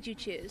 people, who would you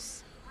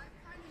choose?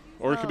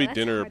 Or it could be that's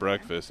dinner a or hard one.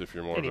 breakfast if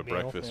you're more Any of a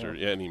meal, breakfast or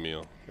yeah. any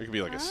meal. It could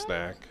be like a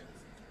snack.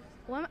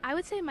 Well, I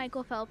would say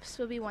Michael Phelps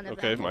would be one of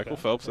Okay, them. Michael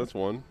Phelps, that's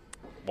one.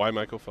 Why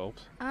Michael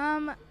Phelps?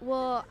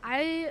 Well,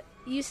 I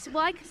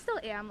still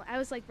am. I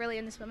was really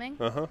into swimming.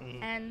 Uh-huh.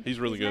 And He's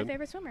really my good.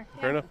 favorite swimmer.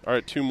 Fair enough. All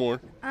right, 2 more.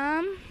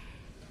 I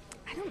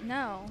don't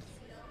know.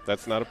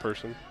 That's not a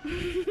person.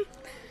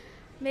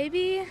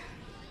 Maybe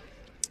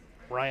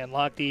Ryan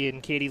Lochte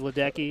and Katie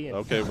Ledecky. And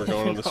Okay, we're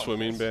going on the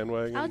swimming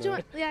bandwagon. I'll now.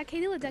 join. Yeah,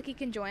 Katie Ledecky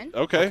can join.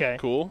 Okay,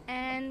 cool.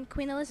 And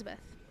Queen Elizabeth.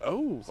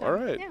 Oh, So, all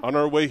right. yeah. On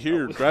our way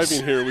here,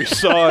 driving here, we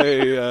saw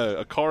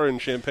a car in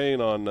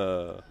Champaign on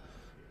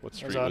what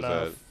street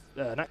was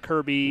that? Not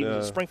Kirby,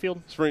 No.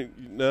 Springfield.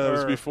 No, it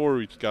was Or- before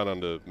we got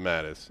onto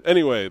Mattis.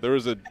 Anyway, there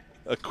was a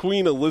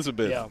Queen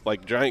Elizabeth Yeah.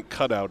 giant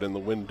cutout in the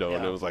window,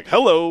 and Yeah. it was like,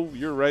 "Hello,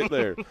 you're right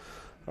there."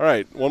 All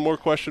right, one more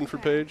question for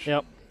Paige.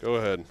 Yep. Go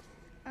ahead.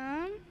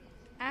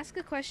 Ask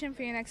a question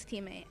for your next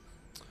teammate.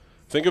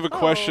 Think of a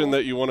question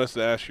that you want us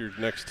to ask your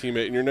next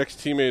teammate, and your next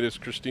teammate is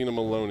Christina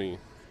Maloney.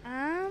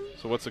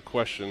 So what's a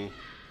question?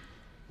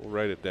 We'll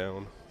write it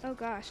down. Oh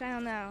gosh, I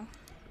don't know.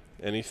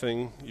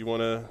 Anything you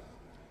want to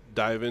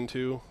dive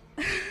into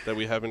that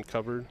we haven't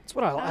covered? That's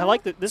what I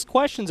like. This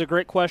question's a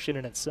great question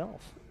in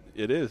itself.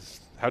 It is.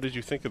 How did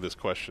you think of this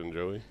question,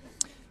 Joey?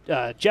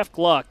 Jeff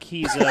Gluck,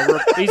 he's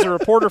a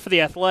reporter for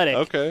The Athletic.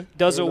 Okay.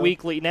 Does fair a enough.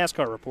 weekly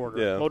NASCAR reporter,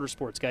 Yeah.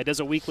 motorsports guy. Does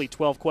a weekly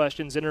 12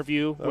 questions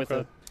interview with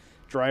Okay. a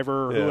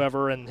driver or Yeah.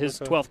 whoever, and his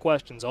Okay. 12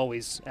 questions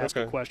always ask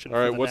a question. All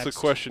right. for What's next. the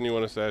question you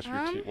want us to ask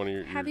one of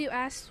your? Have you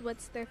asked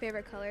what's their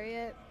favorite color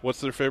yet?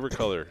 What's their favorite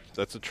color?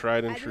 That's a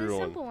tried and I did a true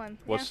one. simple one,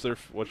 What's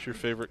What's your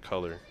favorite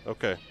color?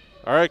 Okay.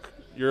 All right.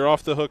 You're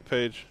off the hook,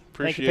 Paige.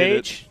 Thank you, Appreciate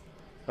Paige.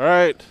 it. All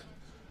right.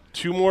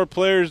 2 more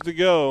players to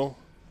go.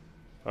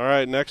 All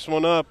right. Next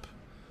one up.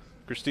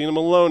 Christina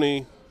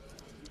Maloney,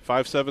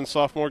 5'7"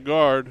 sophomore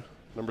guard,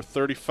 number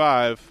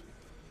 35.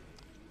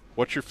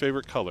 What's your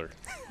favorite color?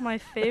 My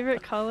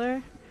favorite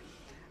color?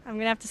 I'm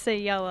going to have to say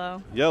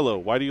yellow. Yellow.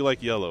 Why do you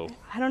like yellow?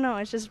 I don't know.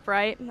 It's just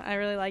bright. I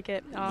really like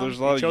it. There's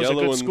a lot of chose a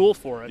yellow good in school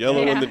for it.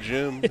 Yellow Yeah. in the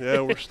gym. Yeah,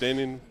 we're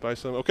standing by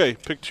some. Okay,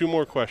 pick 2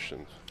 more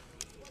questions.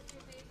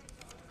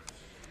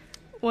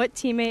 What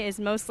teammate is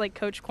most like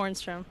Coach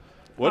Quarnstrom?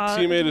 What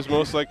teammate is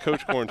most like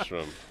Coach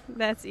Quarnstrom?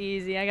 That's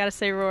easy. I got to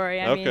say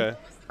Rory. I mean, Okay.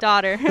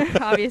 daughter,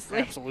 obviously.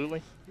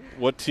 Absolutely.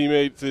 What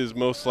teammate is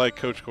most like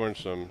Coach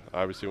Quarnstrom?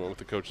 Obviously went with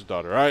the coach's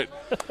daughter. All right.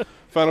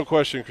 Final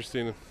question,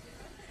 Christina.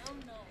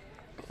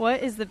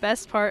 What is the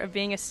best part of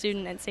being a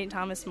student at St.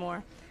 Thomas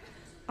More?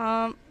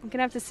 I'm going to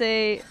have to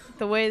say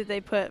the way that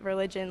they put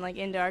religion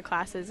into our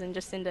classes and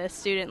just into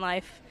student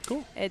life.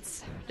 Cool.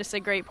 It's just a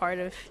great part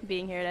of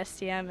being here at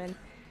STM, and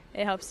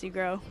it helps you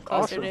grow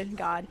closer Awesome. to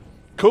God.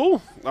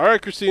 Cool. All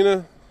right,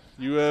 Christina.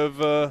 You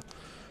have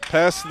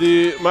passed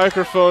the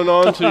microphone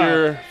on to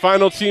your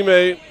final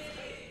teammate,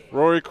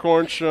 Rory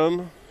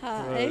Quarnstrom.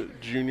 Hi.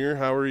 Junior,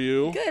 how are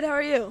you? Good, how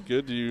are you?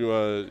 Good. Do you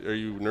are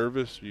you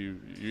nervous? You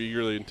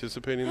eagerly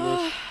anticipating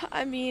this?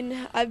 I mean,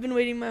 I've been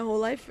waiting my whole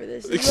life for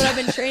this. This is what I've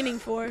been training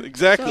for.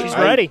 Exactly. She's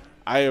ready.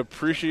 I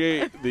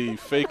appreciate the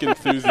fake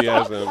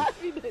enthusiasm.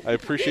 I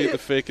appreciate the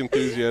fake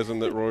enthusiasm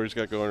that Rory's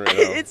got going right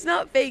now. It's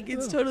not fake.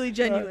 It's totally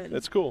genuine.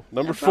 That's cool.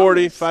 Number I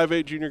 40, promise.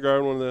 5'8" junior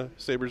guard, one of the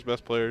Sabers'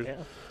 best players. Yeah.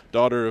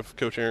 Daughter of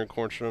Coach Erin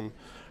Quarnstrom.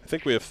 I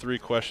think we have 3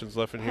 questions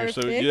left in here.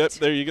 So, Perfect. yep,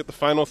 there you get the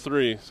final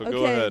 3. So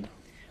go Okay. ahead.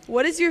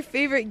 What is your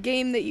favorite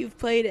game that you've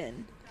played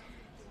in?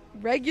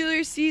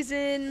 Regular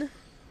season,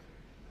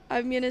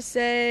 I'm going to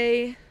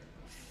say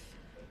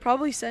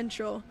probably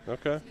Central.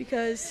 Okay.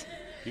 Because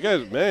You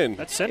guys, man,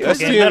 That Central STM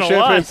game meant a Champaign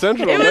lot.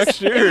 Central It was-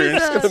 next year. it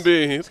was, It's gonna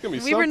be we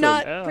something. were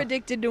not Yeah.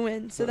 predicted to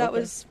win, so that Okay.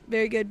 was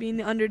very good being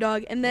the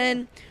underdog. And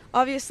then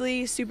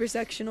obviously super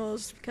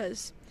sectionals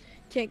because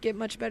Can't get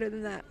much better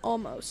than that.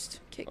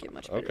 Almost. Can't get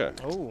much better.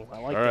 Okay. Oh, I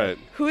like All that. right.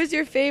 Who is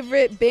your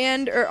favorite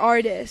band or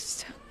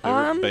artist?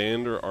 Favorite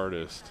band or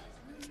artist?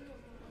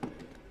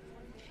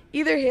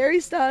 Either Harry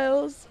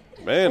Styles.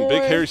 Man,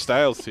 big Harry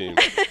Styles team.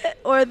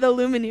 Or the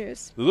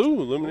Lumineers.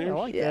 Lumineers. I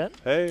like that.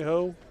 Hey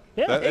ho.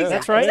 Yeah,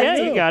 that's right. Yeah,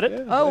 you got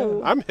it.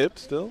 Oh. I'm hip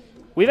still.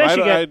 We've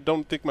actually I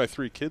don't think my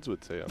 3 kids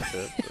would say I'm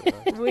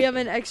hip. We have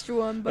an extra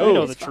one, but we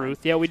know the it's fine.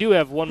 truth. Yeah, we do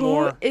have one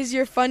more. Who is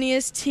your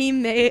funniest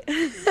teammate?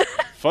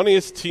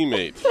 Funniest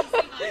teammate.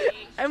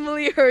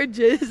 Emily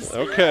Hurges.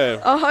 Okay.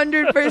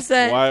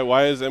 100%.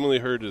 Why is Emily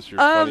Hurges your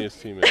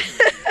funniest teammate?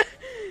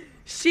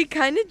 She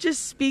kind of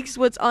just speaks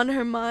what's on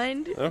her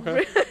mind,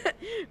 Okay.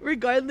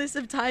 regardless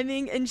of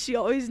timing, and she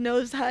always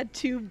knows how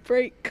to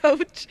break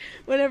Coach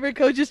whenever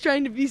Coach is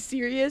trying to be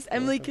serious.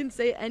 Emily can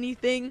say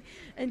anything,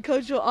 and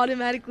Coach will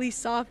automatically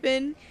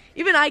soften.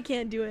 Even I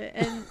can't do it,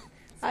 and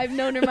I've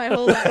known her my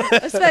whole life,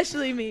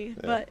 especially me.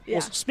 But yeah.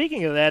 Well,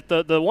 speaking of that,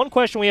 the one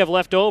question we have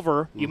left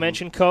over, you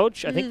mentioned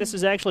Coach. I think this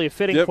is actually a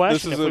fitting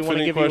question this if is we a want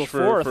to fitting give you a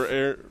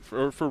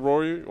fourth. for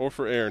Rory or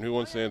for Erin. Who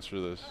wants to answer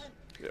this?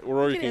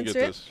 Rory can get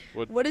this.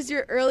 What is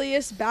your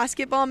earliest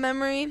basketball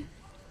memory?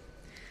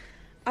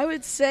 I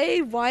would say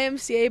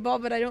YMCA ball,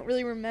 but I don't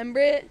really remember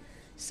it.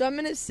 So I'm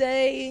going to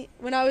say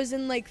when I was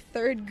in like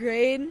 3rd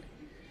grade,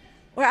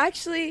 or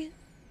actually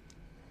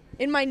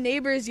in my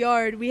neighbor's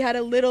yard, we had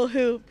a little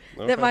hoop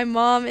that my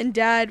mom and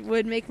dad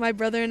would make my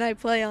brother and I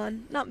play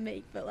on. Not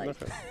make, but like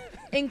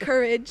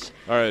encourage.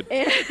 All right.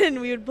 And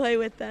we would play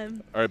with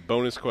them. All right,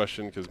 bonus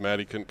question, because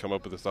Maddie couldn't come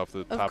up with this off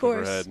the top of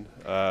her head.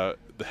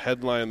 The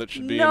headline that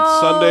should be in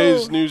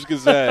Sunday's News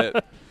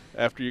Gazette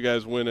after you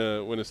guys win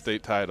a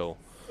state title.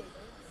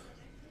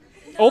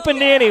 Open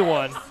to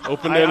anyone.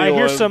 Open to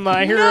anyone.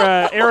 I hear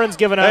Erin's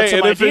giving out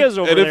some ideas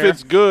over there. And if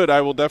it's good,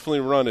 I will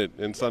definitely run it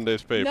in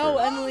Sunday's paper. No,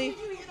 Emily.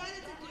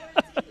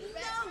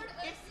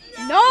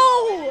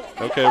 No.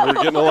 Okay, we're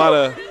getting a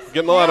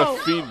lot of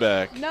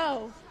feedback.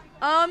 No.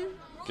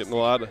 Getting a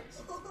lot of.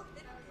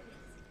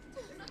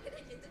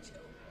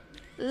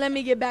 Let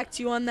me get back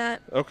to you on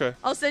that. Okay.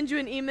 I'll send you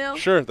an email.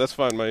 Sure, that's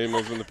fine. My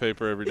email's in the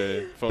paper every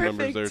day. Phone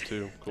number's there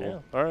too.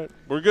 Cool. Yeah. All right,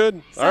 we're good.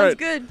 Sounds All right.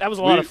 good. That was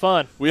a lot of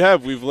fun.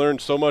 We've learned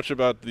so much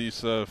about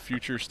these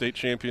future state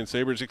champion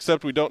Sabers,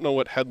 except we don't know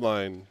what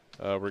headline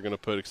we're going to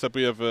put. Except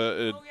we have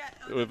I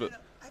forgot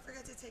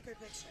to take her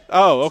picture.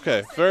 Oh,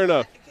 okay. Fair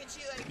enough.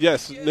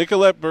 Yes,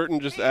 Nicolette Burton,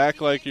 just act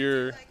like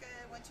you're.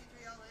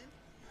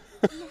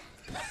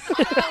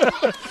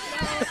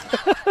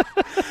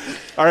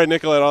 All right,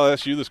 Nicolette, I'll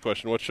ask you this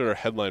question. What should our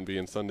headline be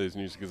in Sunday's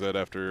News Gazette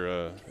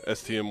after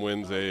STM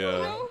wins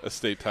a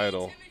state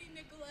title?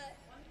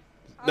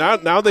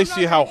 Now they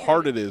see how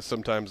hard it is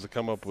sometimes to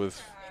come up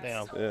with.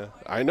 Yeah,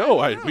 I know.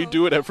 We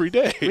do it every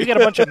day. We got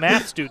a bunch of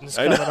math students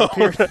coming up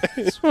here.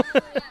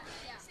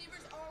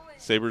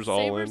 Sabers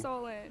all in. Sabers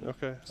all in.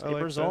 Okay.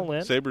 Sabers all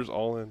in. Sabers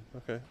all in.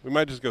 Okay. We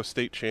might just go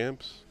state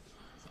champs.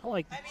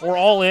 Or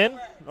all in,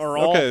 or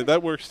all. Okay,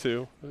 that works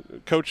too.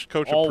 Coach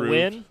all approved.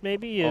 Win,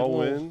 maybe. All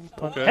win.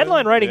 Okay.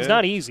 Headline writing's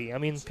not easy. I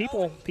mean,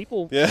 people.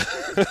 Yeah.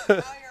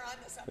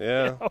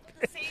 Yeah.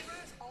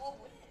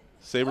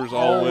 Sabers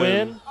all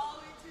win.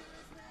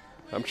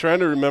 I'm trying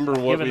to remember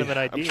what we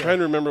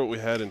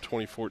had in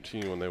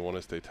 2014 when they won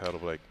a state title,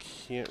 but I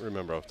can't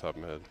remember off the top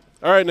of my head.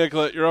 All right,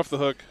 Nicolette, you're off the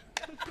hook.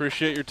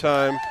 Appreciate your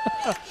time.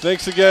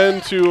 Thanks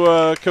again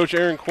to Coach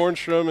Erin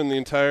Quarnstrom and the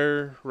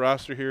entire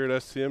roster here at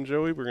STM,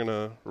 Joey. We're going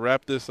to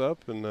wrap this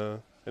up.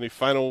 And any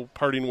final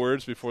parting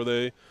words before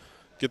they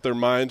get their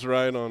minds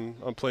right on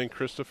playing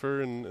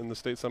Christopher in the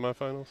state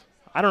semifinals?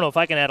 I don't know if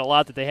I can add a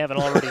lot that they haven't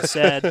already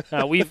said.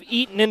 We've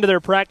eaten into their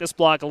practice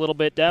block a little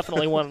bit.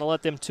 Definitely wanted to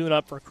let them tune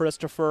up for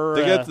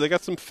Christopher. They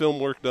got some film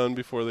work done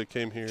before they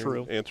came here.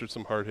 True. And answered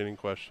some hard-hitting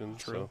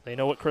questions. True. So. They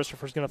know what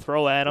Christopher's going to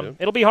throw at them. Yep.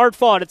 It'll be hard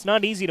fought. It's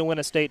not easy to win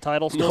a state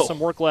title. Still some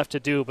work left to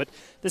do, but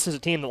this is a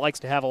team that likes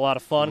to have a lot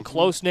of fun.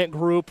 Close-knit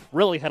group.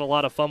 Really had a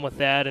lot of fun with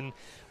that, and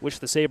wish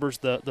the Sabers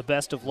the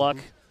best of luck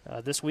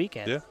this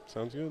weekend. Yeah,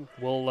 sounds good.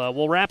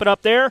 We'll wrap it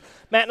up there.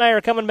 Matt and I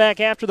are coming back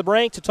after the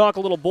break to talk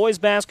a little boys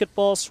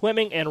basketball,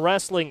 swimming, and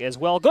wrestling as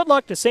well. Good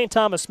luck to St.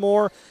 Thomas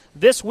More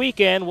this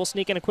weekend. We'll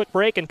sneak in a quick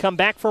break and come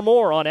back for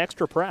more on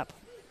Extra Prep.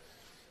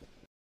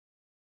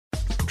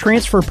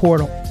 Transfer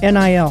portal,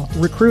 NIL,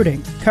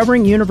 recruiting,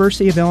 covering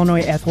University of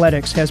Illinois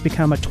athletics has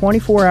become a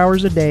 24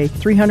 hours a day,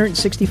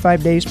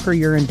 365 days per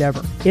year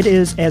endeavor. It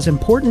is as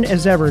important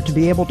as ever to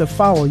be able to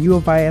follow U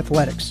of I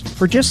athletics.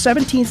 For just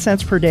 17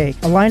 cents per day,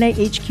 Illini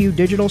HQ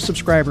digital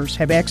subscribers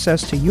have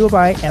access to U of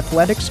I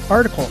athletics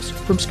articles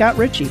from Scott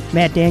Ritchie,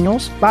 Matt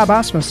Daniels, Bob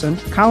Osmussen,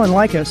 Colin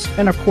Likas,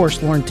 and of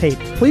course Lauren Tate.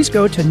 Please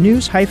go to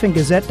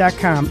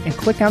news-gazette.com and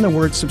click on the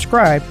word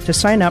subscribe to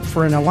sign up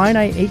for an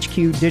Illini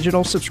HQ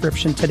digital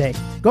subscription today.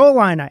 Go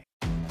Illini!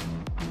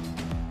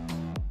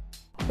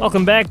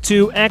 Welcome back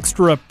to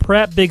Extra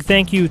Prep. Big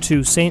thank you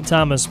to St.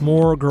 Thomas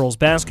More girls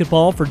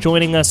basketball for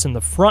joining us in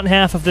the front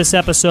half of this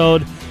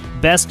episode.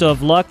 Best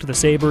of luck to the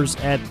Sabers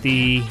at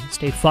the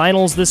state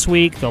finals this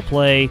week. They'll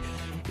play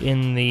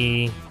in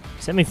the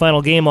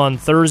Semifinal game on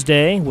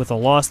Thursday. With a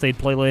loss, they'd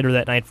play later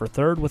that night for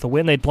third. With a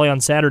win, they'd play on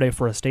Saturday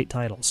for a state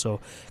title. So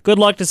good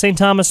luck to St.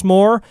 Thomas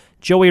More.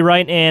 Joey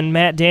Wright and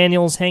Matt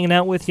Daniels hanging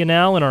out with you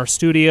now in our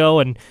studio.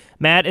 And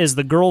Matt, as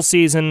the girls'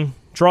 season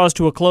draws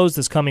to a close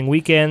this coming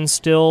weekend,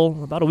 still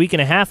about a week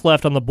and a half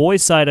left on the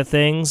boys' side of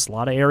things. A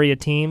lot of area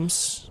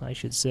teams. I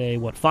should say,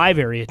 5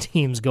 area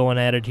teams going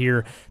at it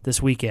here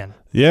this weekend.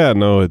 Yeah,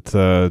 no,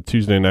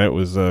 Tuesday night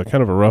was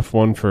kind of a rough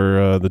one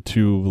for the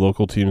 2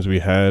 local teams we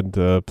had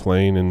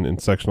playing in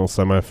sectional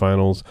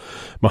semifinals.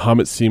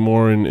 Mahomet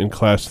Seymour in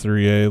Class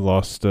 3A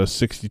lost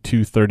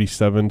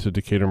 62-37 to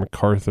Decatur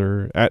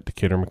MacArthur at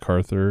Decatur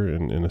MacArthur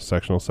in a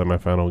sectional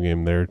semifinal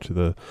game there to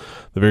the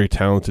very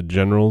talented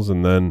Generals.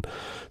 And then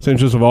St.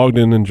 Joseph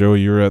Ogden, and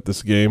Joey, you were at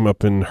this game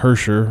up in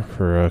Herscher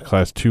for a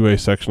Class 2A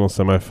sectional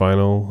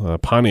semifinal.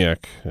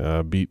 Pontiac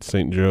beat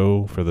St.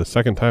 Joe for the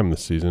second time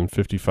this season,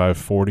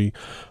 55-40.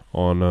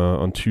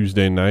 On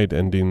Tuesday night,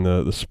 ending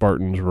the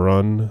Spartans'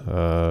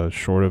 run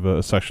short of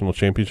a sectional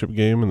championship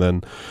game. And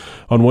then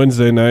on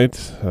Wednesday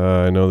night,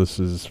 I know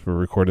we're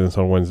recording this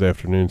on Wednesday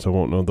afternoon, so I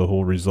won't know the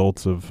whole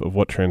results of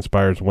what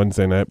transpires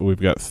Wednesday night, but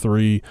we've got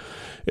 3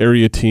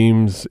 area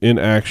teams in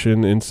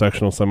action in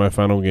sectional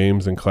semifinal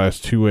games. In Class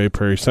 2A,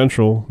 Prairie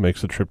Central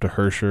makes a trip to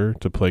Herscher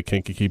to play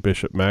Kankakee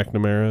Bishop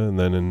McNamara, and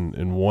then in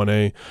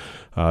 1A,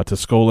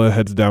 Tuscola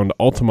heads down to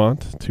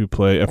Altamont to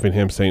play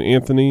Effingham St.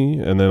 Anthony,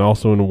 and then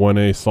also in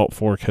 1A, Salt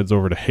Fork heads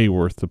over to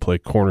Hayworth to play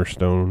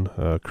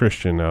Cornerstone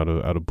Christian out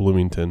of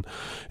Bloomington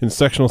in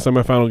sectional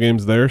semifinal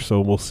games there.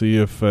 So we'll see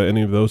if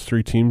any of those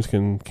 3 teams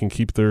can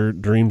keep their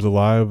dreams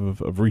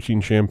alive of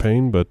reaching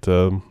Champaign. But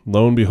lo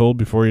and behold,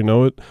 before you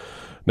know it,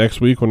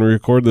 next week when we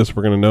record this,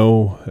 we're going to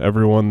know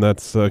everyone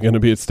that's going to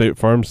be at State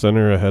Farm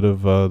Center ahead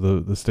of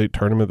the state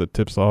tournament that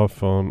tips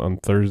off on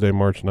Thursday,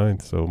 March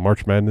 9th. So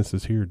March Madness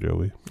is here,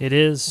 Joey. It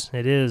is.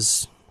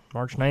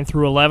 March 9th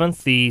through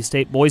 11th,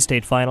 the boys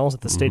state finals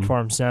at the State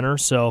Farm Center.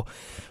 So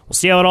we'll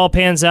see how it all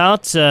pans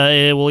out.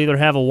 It will either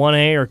have a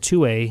 1A or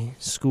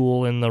 2A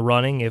school in the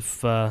running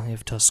if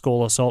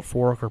Tuscola, Salt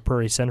Fork, or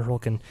Prairie Central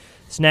can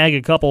snag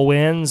a couple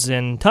wins.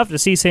 And tough to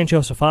see St.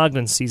 Joseph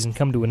Ogden's season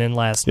come to an end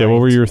last night. Yeah,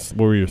 what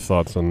were your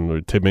thoughts on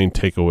the main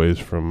takeaways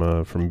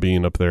from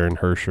being up there in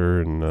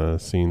Herscher and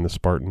seeing the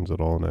Spartans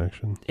at all in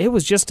action? It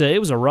was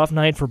a rough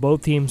night for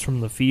both teams from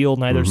the field.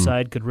 Neither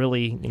side could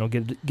really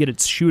get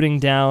its shooting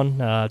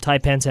down. Ty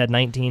Pence had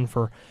 19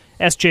 for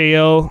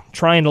SJO,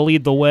 trying to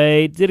lead the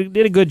way. Did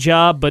a good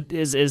job, but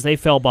as they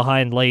fell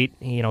behind late,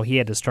 he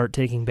had to start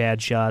taking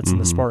bad shots,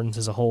 and the Spartans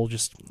as a whole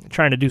just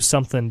trying to do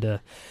something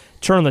to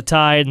turn the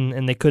tide,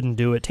 and they couldn't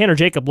do it. Tanner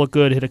Jacob looked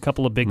good, hit a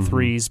couple of big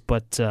threes,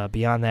 but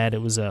beyond that,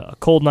 it was a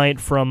cold night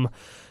from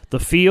the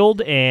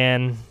field.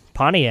 And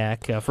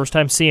Pontiac, first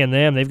time seeing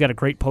them, they've got a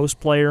great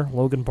post player.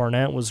 Logan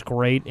Barnett was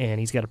great, and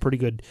he's got a pretty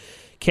good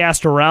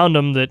cast around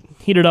him that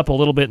heated up a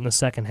little bit in the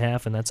second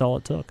half, and that's all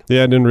it took.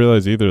 Yeah, I didn't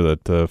realize either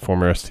that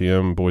former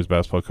STM boys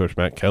basketball coach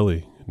Matt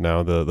Kelly,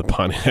 now the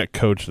Pontiac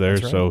coach there.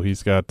 Right. So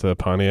he's got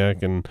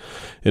Pontiac and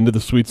into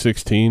the Sweet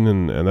 16,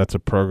 and that's a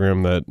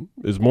program that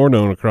is more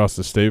known across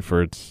the state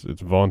for its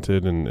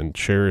vaunted and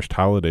cherished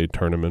holiday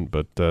tournament,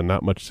 but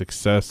not much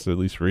success, at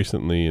least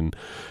recently,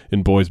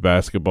 in boys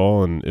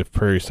basketball. And if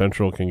Prairie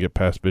Central can get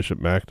past Bishop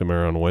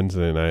McNamara on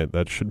Wednesday night,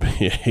 that should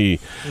be a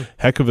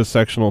heck of a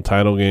sectional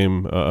title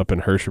game up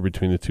in Herscher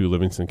between the 2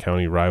 Livingston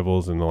County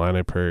rivals and the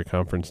Illini Prairie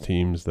Conference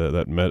teams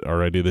that met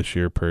already this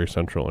year. Prairie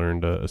Central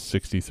earned a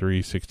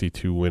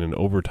 63-62 win in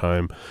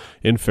overtime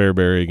in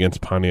Fairbury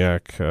against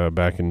Pontiac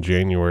back in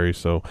January.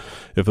 So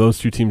if those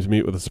 2 teams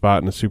meet with a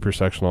spot in the super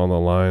sectional on the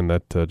line,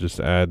 that just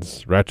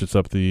ratchets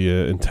up the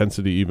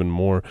intensity even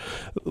more.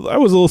 I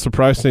was a little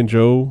surprised St.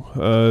 Joe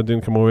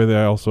didn't come away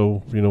there. I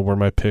also were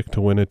my pick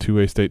to win a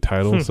 2A state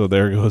title, so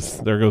there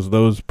goes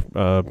those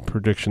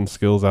prediction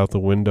skills out the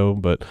window.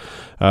 But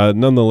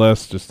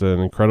nonetheless, just an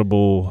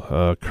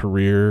incredible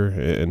career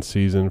and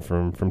season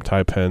from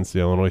Ty Pence, the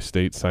Illinois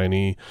State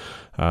signee.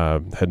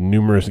 Had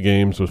numerous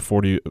games with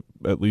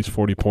at least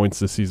 40 points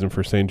this season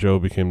for St. Joe,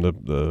 became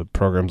the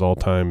program's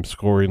all-time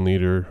scoring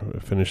leader,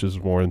 finishes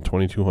more than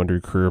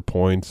 2,200 career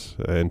points,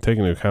 and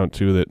taking into account,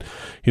 too, that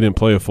he didn't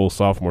play a full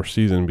sophomore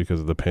season because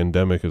of the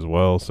pandemic as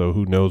well, so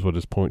who knows what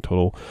his point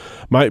total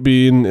might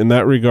be in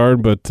that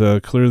regard, but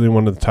clearly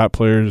one of the top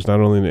players,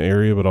 not only in the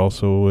area, but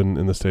also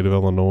in the state of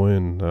Illinois,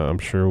 and I'm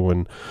sure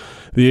when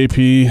the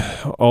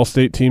AP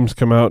All-State teams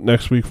come out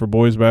next week for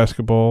boys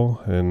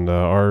basketball, and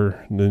the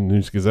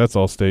News Gazette's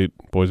All-State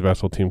boys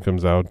basketball team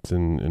comes out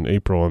in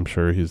April. I'm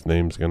sure his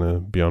name's going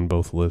to be on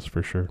both lists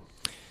for sure.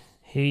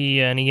 He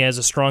has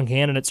a strong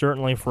candidate,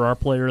 certainly, for our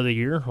Player of the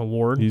Year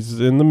award.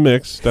 He's in the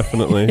mix,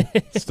 definitely.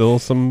 Still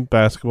some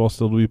basketball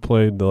still to be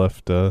played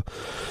left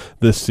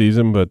this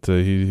season, but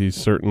he's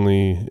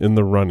certainly in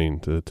the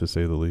running, to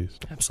say the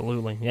least.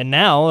 Absolutely. And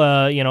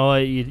now,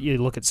 you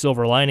look at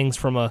silver linings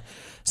from a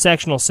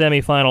sectional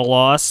semifinal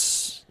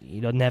loss. He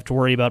doesn't have to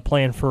worry about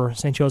playing for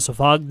St. Joseph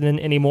Ogden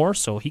anymore,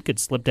 so he could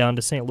slip down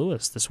to St.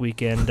 Louis this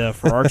weekend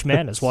for Arch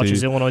Madness. Watch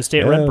his Illinois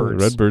State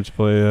Redbirds. Redbirds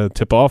play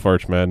tip-off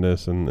Arch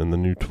Madness and the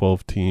new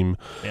 12-team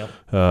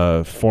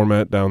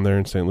format down there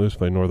in St. Louis.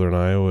 Play Northern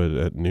Iowa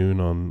at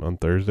noon on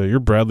Thursday. Your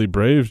Bradley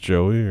Braves,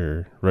 Joey,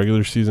 are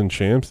regular season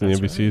champs in the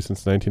NBC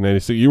since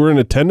 1996. You were in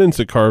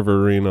attendance at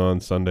Carver Arena on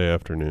Sunday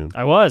afternoon.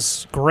 I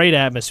was. Great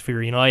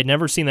atmosphere. You know, I'd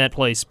never seen that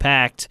place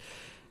packed.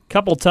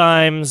 Couple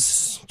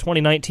times,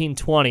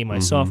 2019-20, my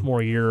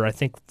sophomore year, I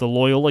think the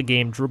Loyola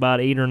game drew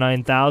about 8,000 or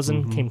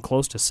 9,000, came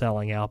close to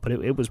selling out, but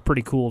it was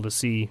pretty cool to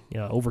see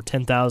over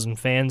 10,000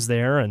 fans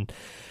there. And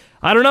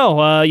I don't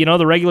know,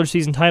 the regular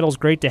season title is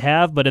great to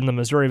have, but in the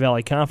Missouri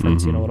Valley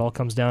Conference, it all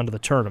comes down to the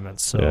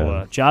tournament.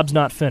 So job's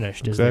not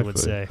finished, as they would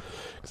say.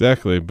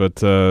 Exactly,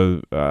 but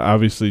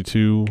obviously,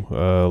 too,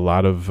 a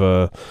lot of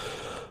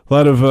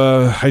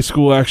high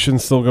school action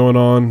still going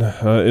on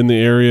in the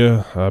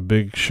area.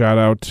 Big shout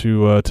out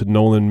to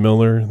Nolan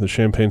Miller, the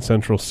Champaign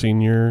Central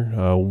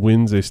senior,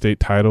 wins a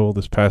state title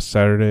this past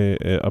Saturday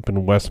up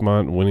in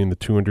Westmont, winning the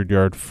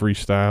 200-yard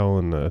freestyle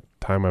in a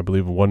time, I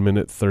believe, 1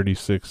 minute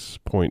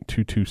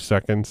 36.22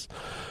 seconds.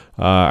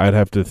 I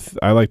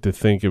like to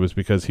think it was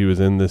because he was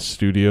in this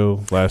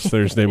studio last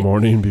Thursday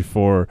morning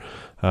before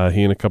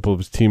he and a couple of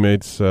his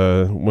teammates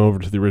went over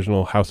to the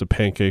original House of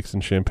Pancakes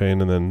in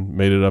Champaign and then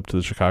made it up to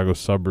the Chicago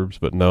suburbs.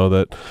 But know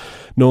that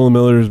Nolan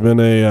Miller has been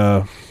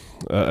a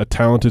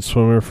talented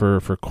swimmer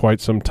for quite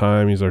some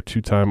time. He's our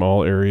 2-time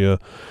All-Area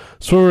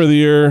Swimmer of the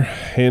Year,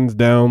 hands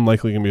down,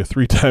 likely going to be a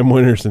 3-time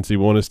winner since he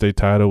won a state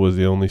title, was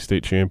the only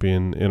state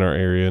champion in our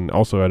area, and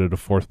also added a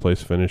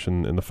 4th-place finish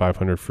in the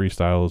 500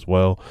 freestyle as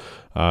well.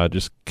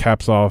 Just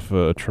caps off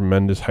a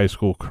tremendous high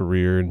school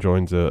career and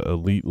joins a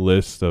elite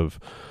list of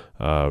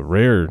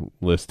rare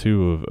list,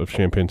 too, of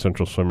Champaign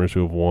Central swimmers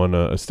who have won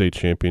a state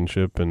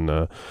championship.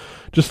 And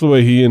just the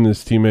way he and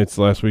his teammates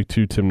last week,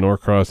 too, Tim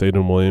Norcross,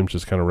 Aiden Williams,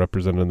 just kind of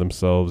represented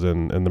themselves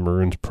and the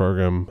Maroons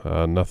program.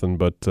 Nothing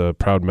but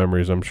proud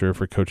memories, I'm sure,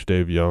 for Coach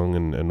Dave Young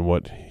and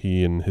what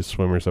he and his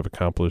swimmers have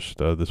accomplished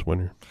this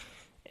winter.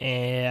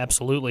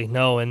 Absolutely.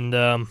 No,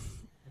 and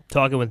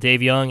talking with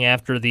Dave Young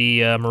after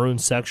the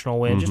Maroons sectional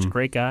win, just a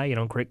great guy,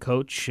 great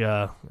coach,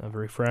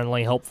 very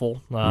friendly,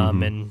 helpful,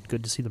 and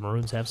good to see the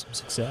Maroons have some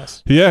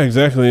success. Yeah,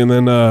 exactly. And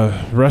then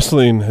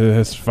wrestling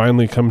has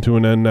finally come to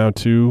an end now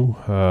too.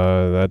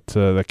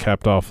 That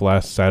capped off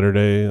last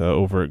Saturday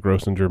over at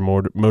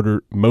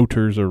Grossinger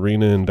Motors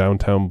Arena in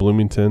downtown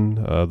Bloomington.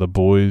 The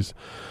boys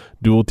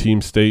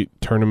dual-team state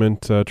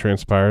tournament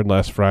transpired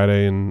last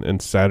Friday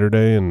and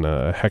Saturday, and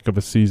a heck of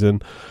a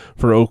season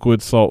for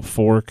Oakwood Salt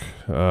Fork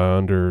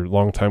under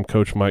longtime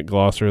coach Mike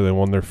Glosser. They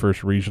won their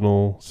first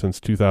regional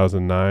since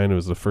 2009. It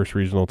was the first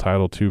regional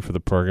title, too, for the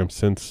program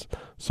since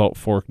Salt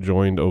Fork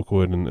joined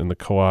Oakwood in the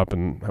co-op,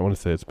 and I want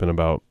to say it's been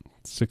about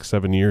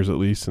 6-7 years at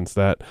least since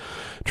that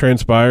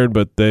transpired,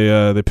 but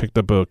they picked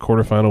up a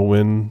quarterfinal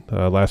win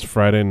last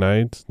Friday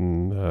night,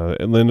 and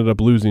it ended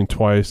up losing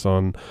twice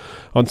on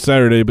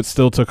Saturday, but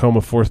still took home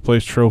a 4th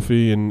place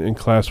trophy in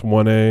Class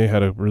 1A.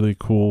 Had a really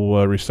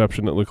cool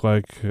reception, it looked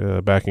like,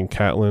 back in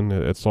Catlin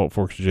at Salt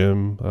Fork's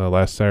gym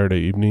last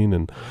Saturday evening,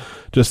 and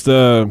just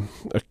a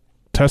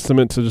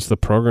testament to just the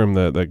program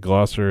that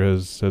Glosser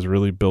has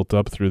really built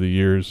up through the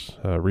years.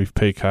 Reef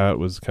Paycott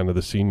was kind of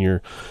the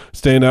senior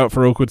standout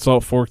for Oakwood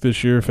Salt Fork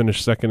this year,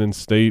 finished 2nd in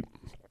state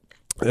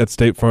at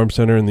State Farm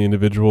Center in the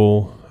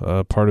individual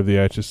part of the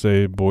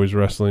IHSA boys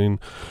wrestling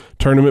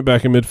tournament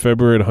back in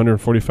mid-February at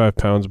 145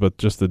 pounds, but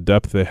just the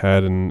depth they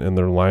had in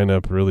their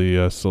lineup really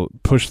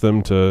pushed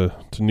them to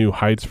new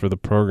heights for the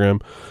program.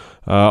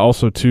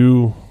 Also,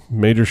 too,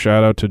 major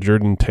shout out to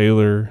Jordan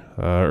Taylor,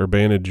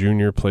 Urbana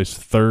Jr.,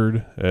 placed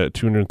 3rd at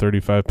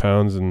 235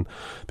 pounds in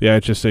the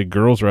IHSA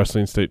girls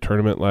wrestling state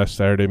tournament last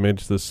Saturday. Made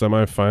it to the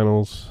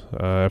semifinals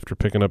after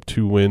picking up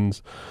 2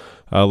 wins.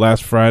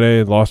 Last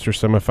Friday, lost her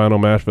semifinal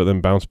match, but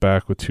then bounced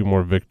back with 2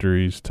 more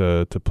victories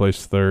to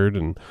place 3rd.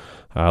 And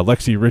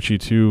Lexi Ritchie,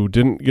 too,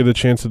 didn't get a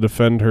chance to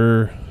defend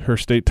her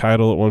state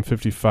title at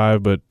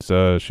 155,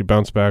 but she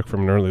bounced back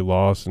from an early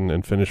loss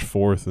and finished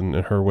 4th in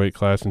her weight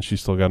class, and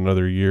she's still got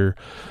another year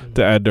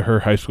to add to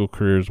her high school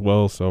career as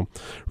well. So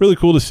really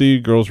cool to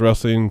see girls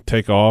wrestling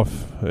take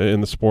off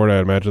in the sport. I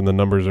imagine the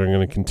numbers are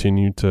going to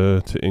continue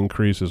to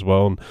increase as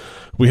well. And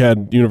we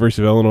had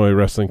University of Illinois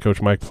wrestling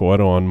coach Mike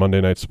Poeto on Monday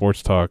Night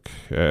Sports Talk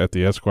at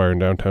the Esquire in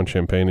downtown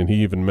Champaign, and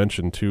he even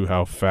mentioned, too,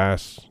 how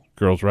fast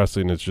girls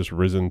wrestling has just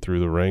risen through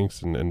the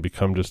ranks and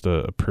become just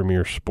a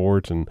premier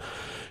sport, and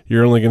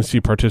you're only going to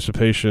see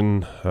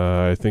participation,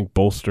 I think,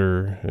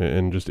 bolster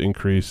and just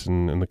increase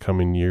in the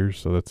coming years.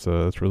 So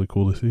that's really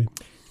cool to see.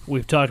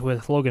 We've talked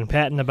with Logan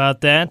Patton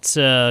about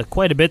that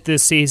quite a bit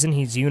this season.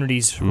 He's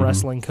Unity's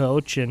wrestling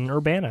coach, and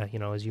Urbana,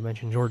 as you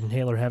mentioned, Jordan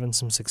Taylor having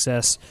some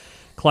success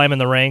climbing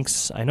the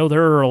ranks. I know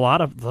there are a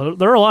lot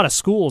of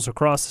schools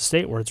across the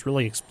state where it's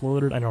really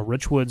exploded. I know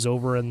Richwood's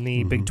over in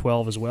the Big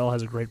 12 as well,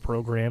 has a great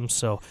program,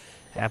 so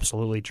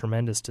absolutely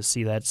tremendous to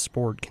see that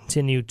sport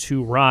continue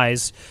to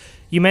rise.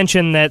 You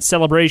mentioned that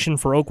celebration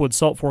for Oakwood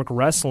Salt Fork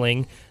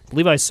Wrestling. I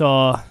believe I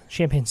saw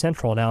Champaign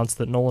Central announce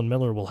that Nolan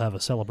Miller will have a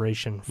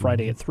celebration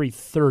Friday at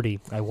 3:30,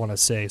 I want to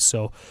say.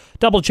 So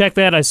double check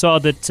that. I saw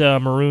that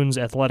Maroons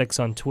Athletics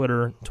on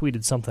Twitter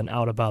tweeted something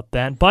out about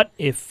that. But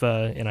if,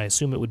 and I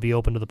assume it would be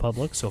open to the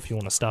public, so if you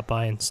want to stop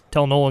by and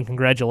tell Nolan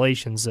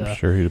congratulations. I'm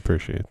sure he'd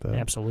appreciate that.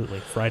 Absolutely.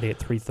 Friday at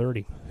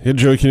 3:30. Yeah,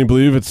 Joey, can you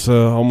believe it's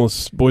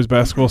almost boys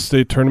basketball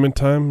state tournament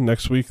time?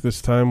 Next week,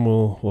 this time,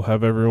 we'll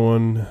have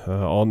everyone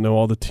all know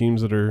all the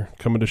teams that are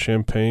coming to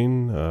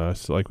Champaign.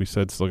 So like we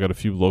said, still got a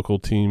few local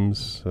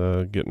teams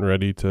getting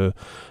ready to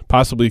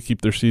possibly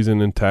keep their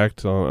season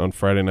intact on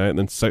Friday night. And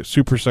then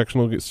super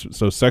sectional,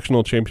 so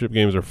sectional championship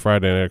games are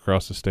Friday night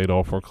across the state,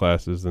 all 4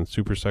 classes. Then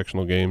super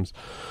sectional games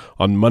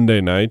on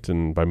Monday night.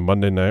 And by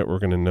Monday night, we're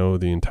going to know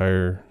the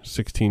entire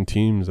 16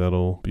 teams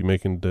that'll be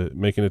making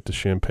it to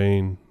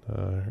Champaign.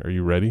 Are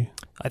you ready?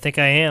 I think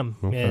I am.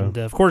 Okay. And,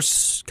 of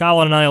course,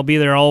 Colin and I will be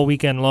there all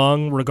weekend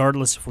long,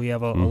 regardless if we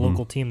have a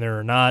local team there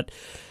or not.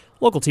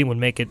 Local team would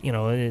make it,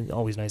 it's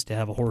always nice to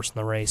have a horse in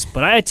the race.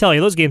 But I tell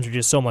you, those games are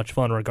just so much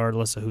fun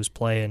regardless of who's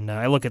playing.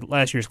 I look at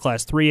last year's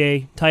Class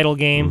 3A title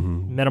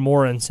game,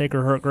 Metamora and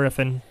Sacred Heart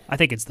Griffin. I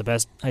think it's the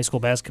best high school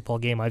basketball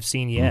game I've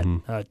seen yet.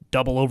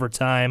 Double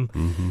overtime,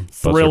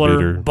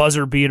 thriller,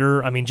 buzzer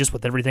beater. I mean, just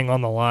with everything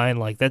on the line,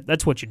 like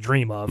that's what you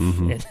dream of.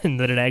 And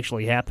that it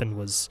actually happened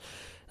was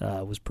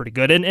pretty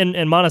good.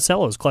 And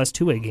Monticello's Class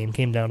 2A game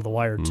came down to the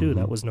wire, too.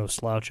 That was no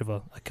slouch of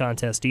a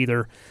contest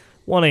either.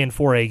 1A and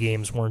 4A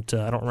games weren't,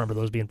 I don't remember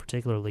those being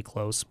particularly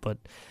close, but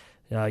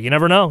you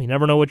never know. You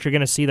never know what you're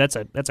going to see. That's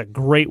a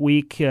great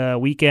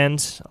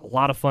weekend, a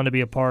lot of fun to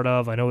be a part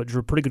of. I know it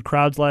drew pretty good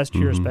crowds last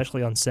year,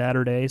 especially on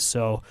Saturday,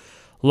 so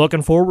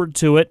looking forward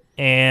to it.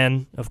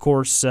 And, of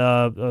course,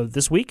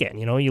 this weekend,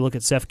 you look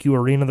at CEFCU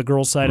Arena, the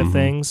girls' side of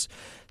things.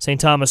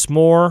 St. Thomas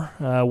More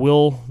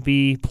will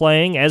be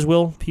playing, as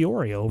will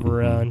Peoria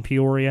over in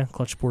Peoria,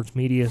 Clutch Sports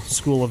Media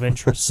School of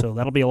Interest, so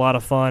that'll be a lot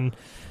of fun.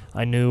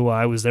 I knew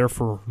I was there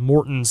for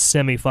Morton's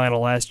semifinal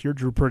last year,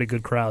 drew pretty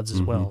good crowds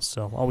as well.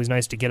 So always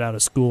nice to get out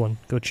of school and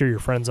go cheer your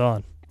friends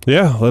on.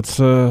 Yeah, let's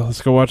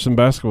go watch some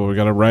basketball. We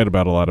got to write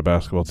about a lot of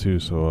basketball too.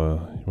 So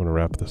you want to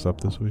wrap this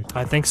up this week?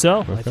 I think so.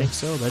 Okay. I think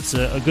so. That's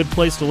a good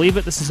place to leave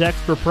it. This is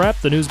Extra Prep,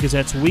 the News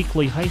Gazette's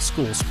weekly high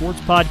school sports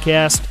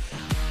podcast.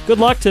 Good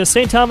luck to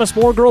St. Thomas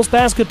More girls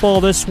basketball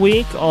this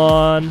week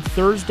on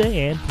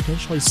Thursday and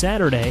potentially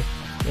Saturday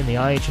in the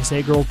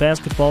IHSA girls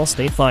basketball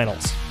state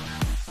finals.